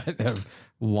that have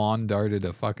lawn darted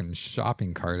a fucking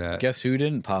shopping cart at. Guess who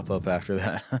didn't pop up after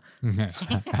that?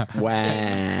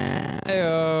 Wow.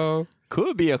 Heyo.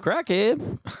 Could be a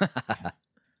crackhead.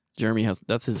 Jeremy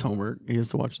that's his homework. He has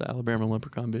to watch the Alabama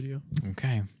Leprechaun video.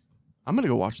 Okay. I'm gonna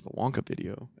go watch the Wonka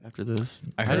video after this.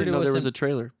 I I heard didn't it know there was in- a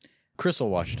trailer. Crystal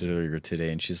watched it earlier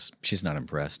today, and she's not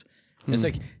impressed. It's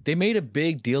like they made a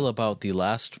big deal about the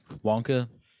last Wonka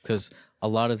because a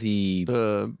lot of the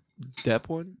Depp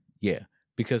one.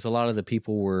 because a lot of the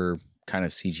people were kind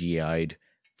of CGI'd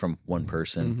from one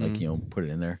person, like put it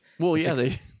in there. Well, It's yeah,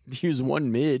 like- they used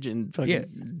one midge and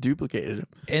fucking duplicated him.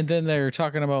 And then they're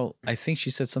talking about, I think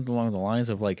she said something along the lines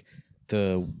of like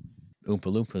the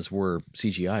Oompa Loompas were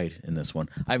CGI'd in this one.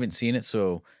 I haven't seen it,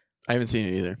 so I haven't seen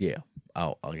it either. yeah,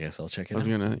 I guess I'll check it I was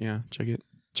out. gonna check it.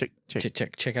 Check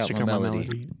out Check my out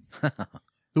melody.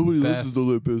 Nobody listens to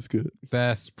Limp Bizkit.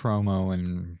 Best promo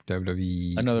in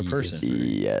WWE. Another person.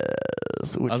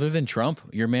 Yes. Other than Trump,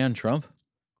 your man Trump.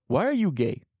 Why are you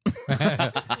gay?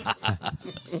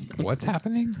 What's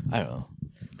happening? I don't know.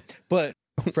 But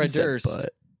Fred You said Durst but.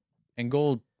 and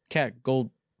Bobcat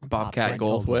Bobcat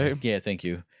Goldthwait. Yeah, thank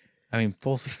you. I mean,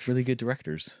 both really good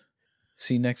directors.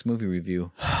 See next movie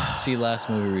review. See last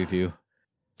movie review.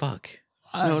 Fuck.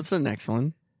 No, it's the next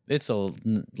one. It's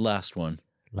the last one.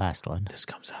 Last one. This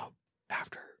comes out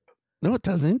after. No, it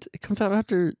doesn't. It comes out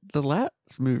after the last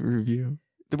movie review.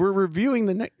 We're reviewing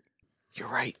the next. You're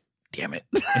right. Damn it.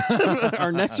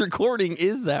 Our next recording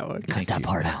is that one. Cut that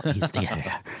part out. He's the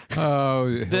editor.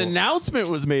 Oh, The announcement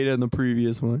was made on the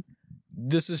previous one.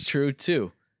 This is true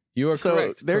too. You are So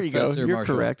correct. there you go. Professor You're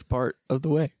Marshall. correct part of the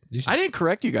way. you should, I didn't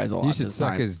correct you guys a lot. You should this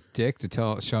suck time. his dick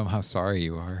to show him how sorry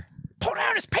you are. Pull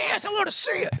down his pants. I want to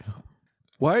see it.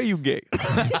 Why are you gay?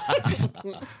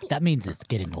 That means it's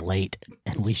getting late,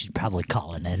 and we should probably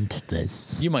call an end to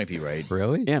this. You might be right.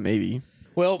 Really? Yeah, maybe.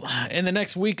 Well, in the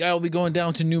next week, I will be going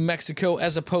down to New Mexico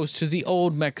as opposed to the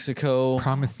old Mexico.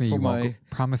 Promise me for you won't. my- Go,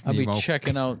 promise me I'll you be won't.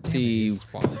 checking out Damn it, the. you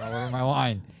swallowed all over my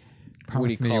line. do you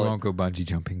Promise me you call it? won't go bungee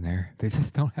jumping there. They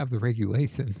just don't have the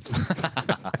regulations.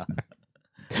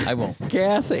 I won't.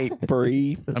 Gas ain't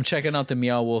free. I'm checking out the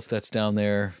Meow Wolf that's down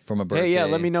there for my birthday. Hey, yeah,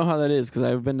 let me know how that is because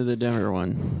I've been to the Denver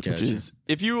one. Which Gotcha. is,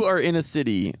 if you are in a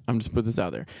city, I'm just put this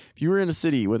out there. If you were in a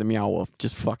city with a Meow Wolf,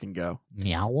 just fucking go.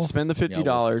 Meow Wolf? Spend the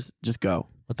 $50. Just go.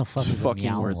 What the fuck It's is a fucking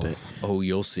Meow worth Wolf? it. Oh,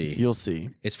 you'll see. You'll see.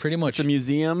 It's pretty much It's a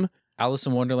museum Alice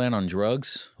in Wonderland on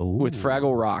drugs. Ooh. with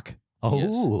Fraggle Rock,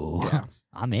 Oh,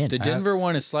 I'm in. The Denver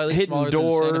one is slightly hidden smaller than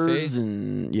Santa doors, Fe.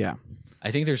 and yeah,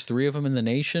 I think there's 3 of them in the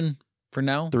nation for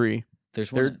now. 3. There's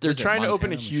They're one. is it trying to open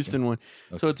Montana, a Michigan? Houston one.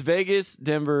 Okay. So it's Vegas,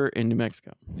 Denver, and New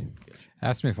Mexico.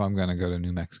 Ask me if I'm going to go to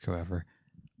New Mexico ever.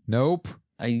 Nope,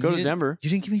 You Go to didn't- Denver. You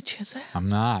didn't give me a chance to ask. I'm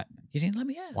not. You didn't let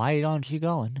me ask. Why aren't you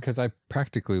going? Because I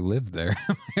practically live there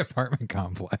in my apartment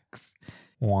complex.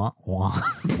 Wah, wah.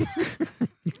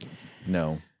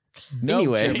 No. No,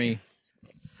 Anyway. Jimmy.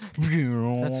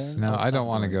 No, I don't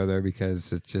want to go there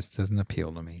because it just doesn't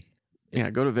appeal to me. Yeah,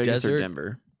 go to Vegas desert, or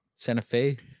Denver. Santa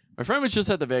Fe. My friend was just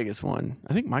at the Vegas one.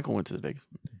 I think Michael went to the Vegas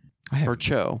one. Or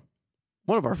Cho.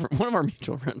 One of our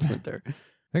mutual friends went there. I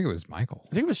think it was Michael.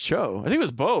 I think it was Cho. I think it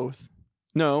was both.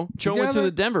 No, Cho went to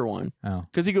the Denver one. Oh.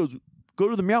 Because he goes, go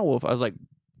to the Meow Wolf. I was like,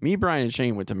 me, Brian, and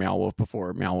Shane went to Meow Wolf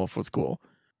before Meow Wolf was cool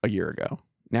a year ago.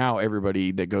 Now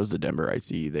everybody that goes to Denver, I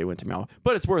see, they went to Meow Wolf.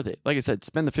 But it's worth it. Like I said,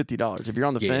 spend the $50. If you're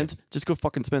on the fence, just go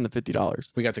fucking spend the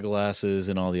 $50. We got the glasses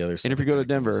and all the other stuff. And if you go to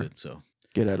Denver, so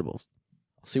get edibles.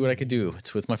 I'll see what I can do.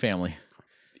 It's with my family.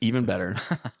 Even better.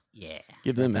 Yeah.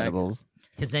 Give them edibles.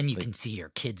 Because then you can see your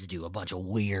kids do a bunch of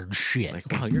weird shit. It's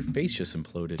like, wow, your face just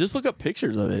imploded. Just look up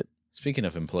pictures of it. Speaking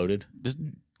of imploded, just we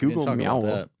didn't Google talk Meow about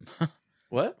Wolf. that.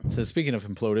 What? So speaking of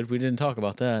imploded, we didn't talk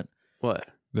about that. What?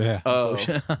 Yeah. Oh.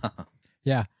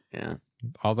 Yeah. Yeah.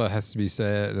 All that has to be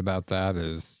said about that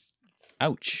is,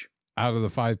 ouch. Out of the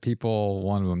 5 people,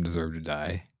 one of them deserved to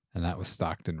die, and that was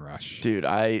Stockton Rush. Dude,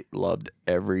 I loved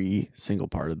every single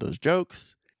part of those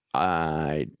jokes.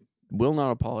 I will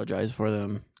not apologize for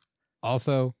them.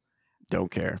 Also, don't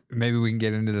care. Maybe we can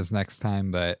get into this next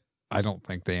time, but I don't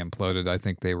think they imploded. I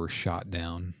think they were shot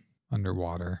down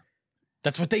underwater.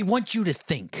 That's what they want you to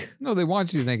think. No, they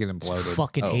want you to think it imploded. It's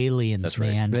fucking aliens,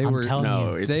 man. I'm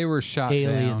telling you. They were shot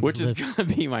aliens down. Which is going to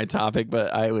be my topic,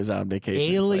 but I was on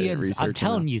vacation. Aliens, so I'm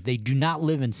telling you, they do not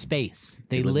live in space.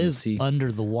 They live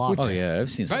under the water. Oh, yeah. I've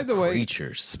seen some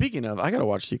creatures. Speaking of, I got to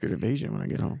watch Secret Invasion when I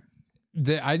get home.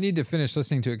 I need to finish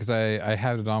listening to it because I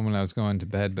had it on when I was going to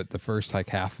bed, but the first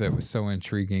half of it was so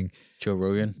intriguing. Joe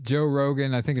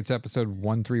Rogan, I think it's episode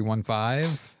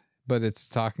 1315, but it's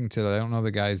talking to, I don't know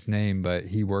the guy's name, but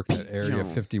he worked at Area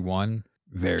 51.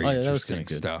 Very interesting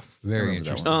stuff. Very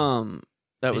interesting.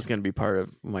 That was going to be part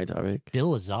of my topic.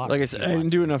 Bill Lazar. Like I said, I didn't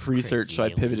do enough research, so I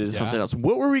pivoted to something else.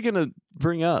 What were we going to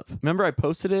bring up? Remember I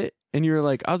posted it and you were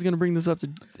like, I was going to bring this up to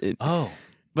it. Oh.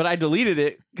 But I deleted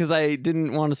it because I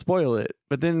didn't want to spoil it.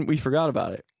 But then we forgot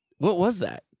about it. What was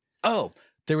that? Oh,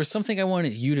 there was something I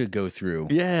wanted you to go through.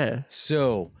 Yeah.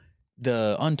 So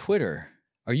on Twitter,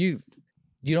 you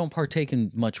don't partake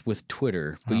in much with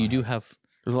Twitter, but you do have.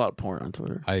 There's a lot of porn on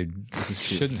Twitter. I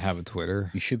shouldn't have a Twitter.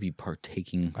 You should be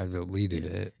partaking. I deleted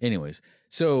it. Anyways,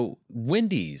 so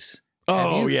Wendy's.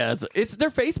 Oh yeah, it's their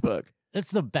Facebook.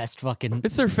 It's the best fucking.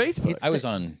 It's their Facebook. I was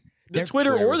on their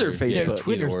Twitter or their Facebook. Their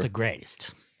Twitter's the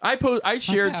greatest. I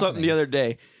shared something the other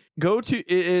day.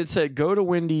 It said go to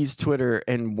Wendy's Twitter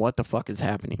and what the fuck is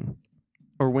happening,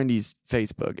 or Wendy's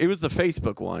Facebook. It was the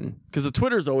Facebook one because the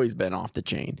Twitter's always been off the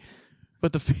chain,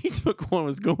 but the Facebook one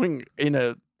was going in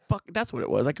a fuck. That's what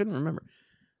it was. I couldn't remember.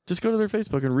 Just go to their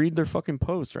Facebook and read their fucking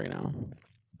post right now.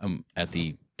 I'm at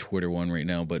the Twitter one right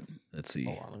now, but let's see.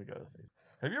 Hold on, let me go to Facebook.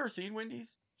 Have you ever seen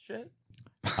Wendy's shit?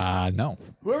 No.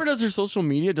 Whoever does their social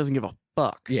media doesn't give a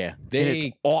fuck. Yeah,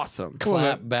 it's awesome.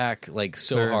 Clap back like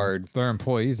so hard. Their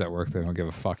employees at work, they don't give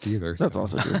a fuck either. That's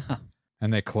also true.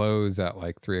 And they close at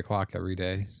like 3:00 every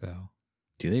day. So,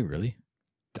 do they really?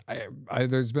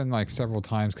 There's been like several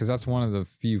times because that's one of the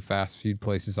few fast food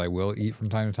places I will eat from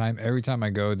time to time. Every time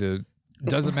I go to,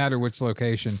 doesn't matter which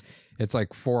location, it's like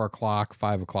 4:00,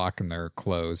 5:00, and they're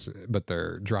closed. But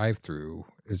their drive-through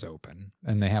is open,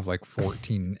 and they have like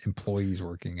 14 employees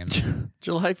working in there.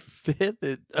 July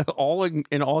 5th, all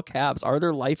in all caps. Are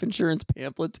there life insurance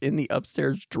pamphlets in the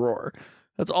upstairs drawer?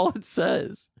 That's all it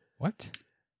says. What?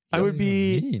 I would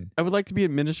like to be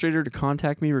administrator to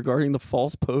contact me regarding the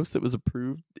false post that was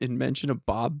approved in mention of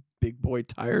Bob Big Boy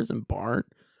Tires and Barn.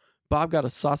 Bob got a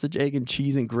sausage, egg, and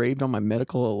cheese engraved on my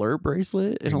medical alert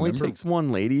bracelet. It only takes one,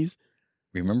 ladies.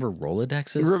 Remember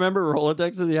Rolodexes? Remember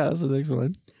Rolodexes? Yeah, that's the next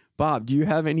one. Bob, do you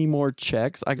have any more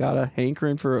checks? I got a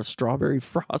hankering for a strawberry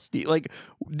frosty. Like,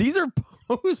 these are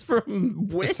posts from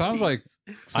Wendy's. It sounds like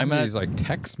somebody's like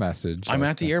text message. I'm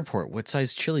like at the airport. What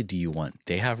size chili do you want?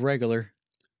 They have regular.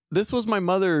 This was my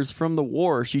mother's from the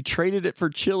war. She traded it for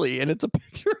chili, and it's a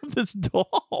picture of this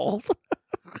doll.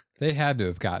 They had to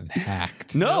have gotten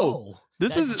hacked. No.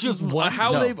 This is just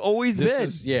how they've always been.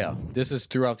 This is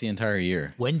throughout the entire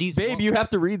year. Wendy's. Babe, you have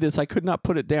to read this. I could not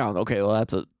put it down. Okay, well,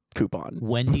 that's a coupon.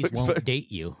 Wendy's won't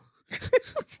date you.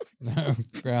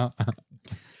 Well,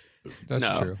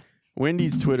 that's true.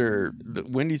 Wendy's Twitter,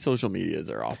 Wendy's social medias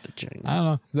are off the chain.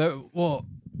 I don't know.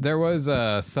 There was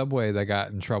a Subway that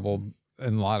got in trouble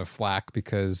and a lot of flack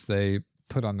because they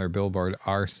put on their billboard,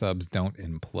 "Our subs don't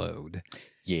implode."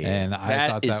 Yeah, and I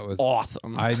thought that was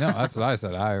awesome. I know, that's what I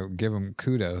said. I give them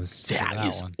kudos. That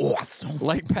is awesome.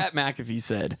 Like Pat McAfee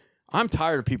said, "I'm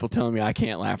tired of people telling me I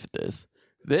can't laugh at this."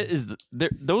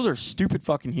 Those are stupid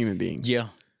fucking human beings. Yeah.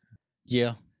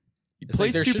 Play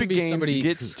like there stupid shouldn't be games, somebody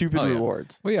get who- stupid Oh, yeah.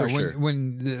 rewards. Well, yeah, For sure.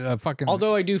 when the fucking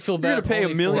Although I do feel You're bad. gonna pay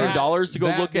only $1 million for- to go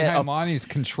that look at behind a Monty's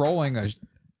controlling a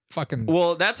fucking.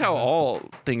 Well, that's how all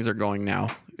things are going now,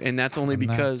 and that's only and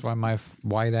because that's why my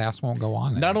white ass won't go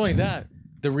on it. Not only that,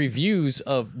 the reviews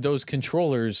of those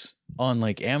controllers on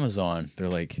like Amazon, they're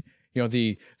like, you know,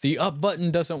 the up button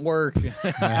doesn't work.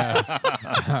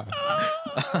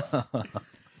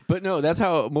 But no, that's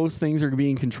how most things are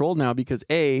being controlled now because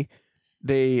A,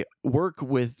 they work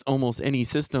with almost any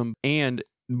system, and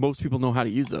most people know how to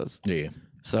use those. Yeah.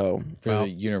 So For the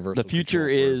universal. the future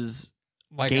control for- is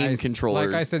like game I, controllers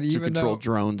Like I said, to even control though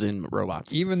drones and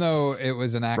robots. even though it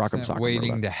was an accident sock'em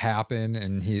waiting robots. to happen,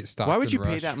 and he stopped. Why would and you pay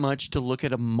rushed. that much to look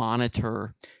at a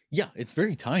monitor? Yeah, it's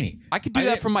very tiny. I could do I that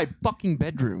didn't- from my fucking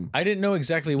bedroom. I didn't know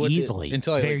exactly what Easily.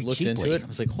 until I like, Very looked cheaply. into it. I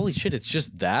was like, holy shit, it's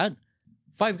just that?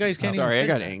 Five Guys can't Sorry, I even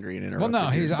got angry and Well,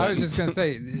 interrupted. no, your I was just sentence.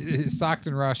 gonna say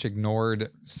Stockton Rush ignored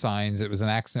signs. It was an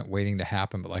accident waiting to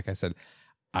happen, but like I said,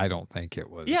 I don't think it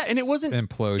was. Yeah, and it wasn't-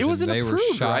 implosion. it wasn't they were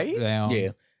approved, shot right? down. Yeah.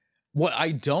 What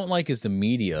I don't like is the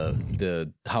media,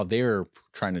 how they're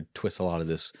trying to twist a lot of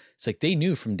this. It's like they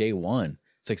knew from day one.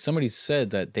 It's like somebody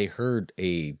said that they heard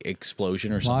a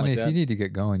explosion or something Lonnie, like if that. you need to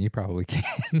get going, you probably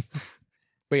can.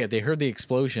 But yeah, they heard the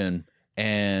explosion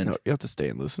and No, you have to stay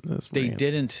and listen to this. they man.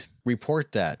 didn't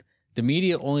report that. The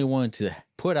media only wanted to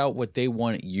put out what they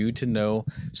want you to know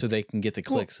so they can get the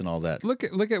clicks and all that. look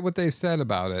at what they've said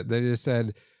about it. They just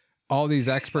said all these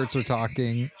experts are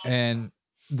talking, and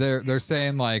they're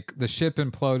saying like the ship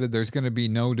imploded. There's going to be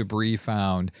no debris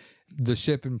found. The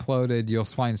ship imploded. You'll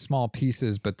find small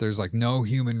pieces, but there's like no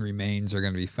human remains are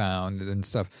going to be found and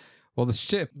stuff. Well,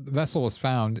 the vessel was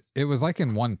found. It was like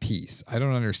in one piece. I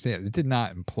don't understand. It did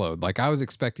not implode. Like I was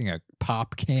expecting a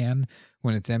pop can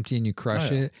when it's empty and you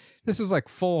crush it. This was like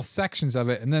full sections of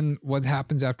it. And then what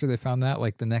happens after they found that?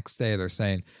 Like the next day they're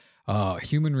saying,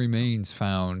 human remains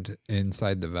found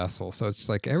inside the vessel. So it's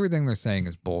like everything they're saying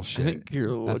is bullshit. I think you're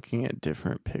That's- looking at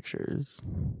different pictures.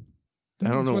 I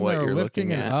don't It's know when what they were you're lifting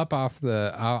looking it at. up off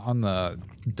the out on the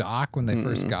dock when they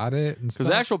first got it, and Because stuff.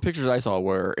 the actual pictures I saw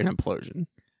were an implosion.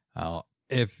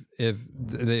 If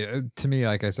they, to me,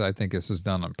 like I said, I think this was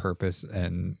done on purpose,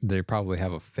 and they probably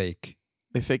have a fake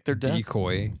They faked their death.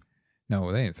 decoy.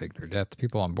 No, they didn't fake their death. The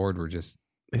people on board were just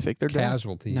They faked their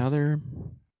casualties. death. Now they're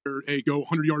Hey, go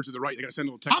 100 yards to the right. They got to send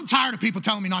a little text. I'm tired of people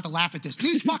telling me not to laugh at this.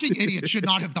 These fucking idiots should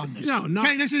not have done this. No, no.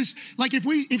 Okay, this is like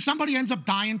if somebody ends up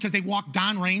dying because they walk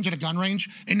down range at a gun range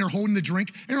and they're holding the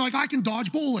drink and they're like, I can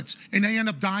dodge bullets, and they end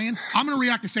up dying, I'm gonna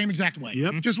react the same exact way.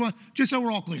 Yep. Just so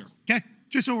we're all clear. Okay?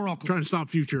 Just so we're all clear. Trying to stop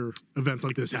future events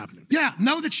like this happening. Yeah,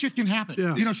 know that shit can happen.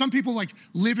 Yeah. You know, some people like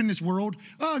live in this world.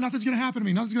 Oh, nothing's gonna happen to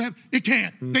me. Nothing's gonna happen. It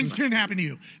can't. Things can happen to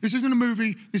you. This isn't a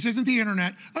movie. This isn't the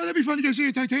internet. Oh, that'd be fun to go see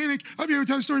a Titanic. I'll be able to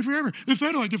tell a story forever. The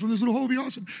photo I get from this little hole would be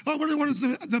awesome. Oh, what is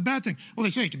the bad thing? Well, they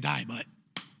say you can die, but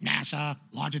NASA,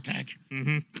 Logitech,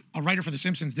 a writer for The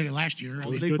Simpsons did it last year.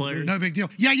 All these big players. No big deal.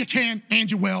 Yeah, you can,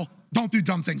 and you will. Don't do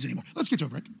dumb things anymore. Let's get to a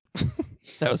break.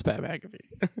 that was Pat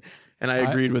McAfee, and I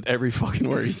agreed with every fucking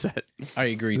word he said. I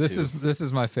agree This too.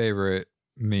 is my favorite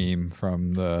meme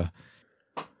from the.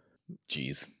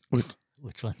 Jeez.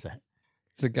 Which one's that?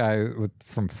 It's a guy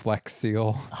from Flex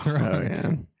Seal. Oh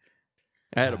yeah,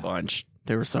 I had a bunch.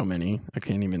 There were so many. I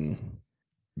can't even.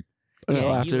 I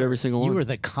laughed you at were- every single You one. were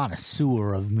the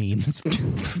connoisseur of memes.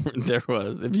 There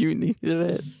was. If you needed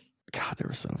it, God, there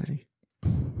were so many.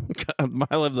 God,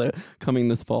 I love the coming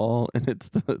this fall, and it's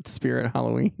the Spirit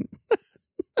Halloween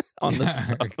on the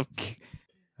sub.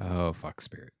 Oh fuck,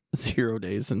 Spirit! 0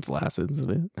 days since last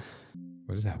incident.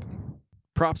 What is happening?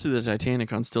 Props to the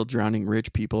Titanic on still drowning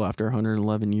rich people after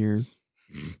 111 years.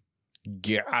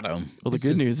 Got him. Well, the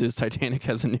good news is Titanic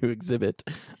has a new exhibit.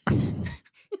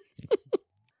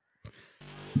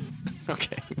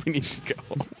 Okay, we need to go.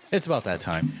 It's about that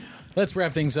time. Let's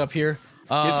wrap things up here.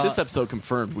 If this episode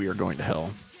confirmed we are going to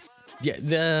hell. Yeah,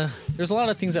 there's a lot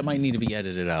of things that might need to be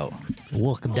edited out.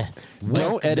 Welcome to.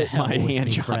 Don't edit my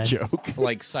hand job friends. joke.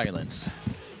 Like silence.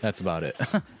 That's about it.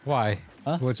 Why?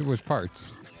 Which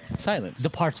parts? Silence. The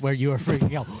parts where you were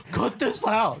freaking out. Cut this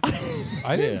out.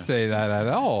 I didn't Yeah. say that at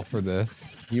all for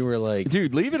this. You were like,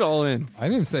 Dude, leave it all in. I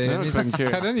didn't say I don't anything. care.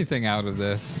 Cut anything out of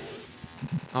this.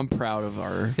 I'm proud of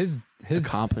our His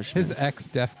accomplishments. His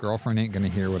ex-deaf girlfriend ain't gonna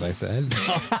hear what I said.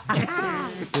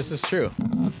 this is true.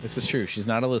 This is true. She's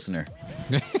not a listener.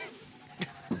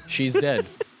 She's dead.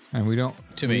 And we don't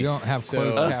To we me. don't have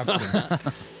So- closed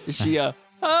caption. Is she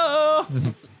oh.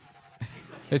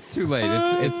 It's too late.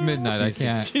 It's midnight. I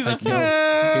can't. She's I like,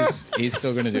 can't. He's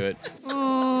still gonna do it.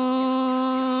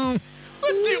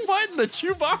 Dude, what? in the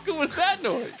Chewbacca was that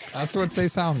noise? That's what they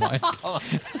sound like.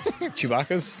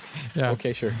 Chewbacca's? Yeah.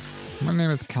 Okay, sure. My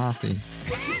name is Coffee.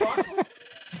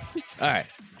 All right.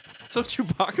 So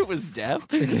Chewbacca was deaf?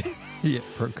 Yeah,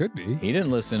 could be. He didn't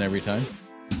listen every time.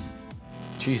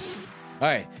 Jeez. All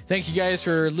right. Thank you guys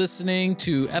for listening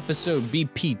to episode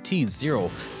BPT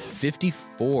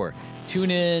 054.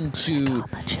 Tune in to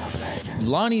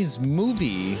Lonnie's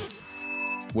movie.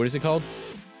 What is it called?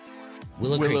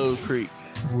 Willow Creek.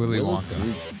 Willy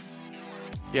Wonka.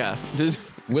 Yeah. Does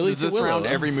this round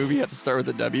every movie have to start with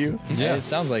a W? Yeah, it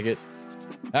sounds like it.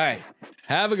 All right.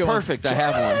 Have a good one. Perfect. I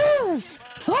have one.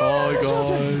 Bye,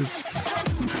 guys.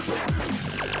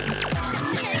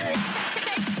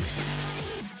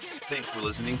 Thanks for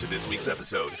listening to this week's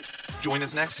episode. Join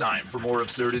us next time for more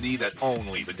absurdity that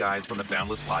only the guys from the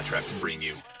Boundless Pod Trap can bring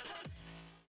you.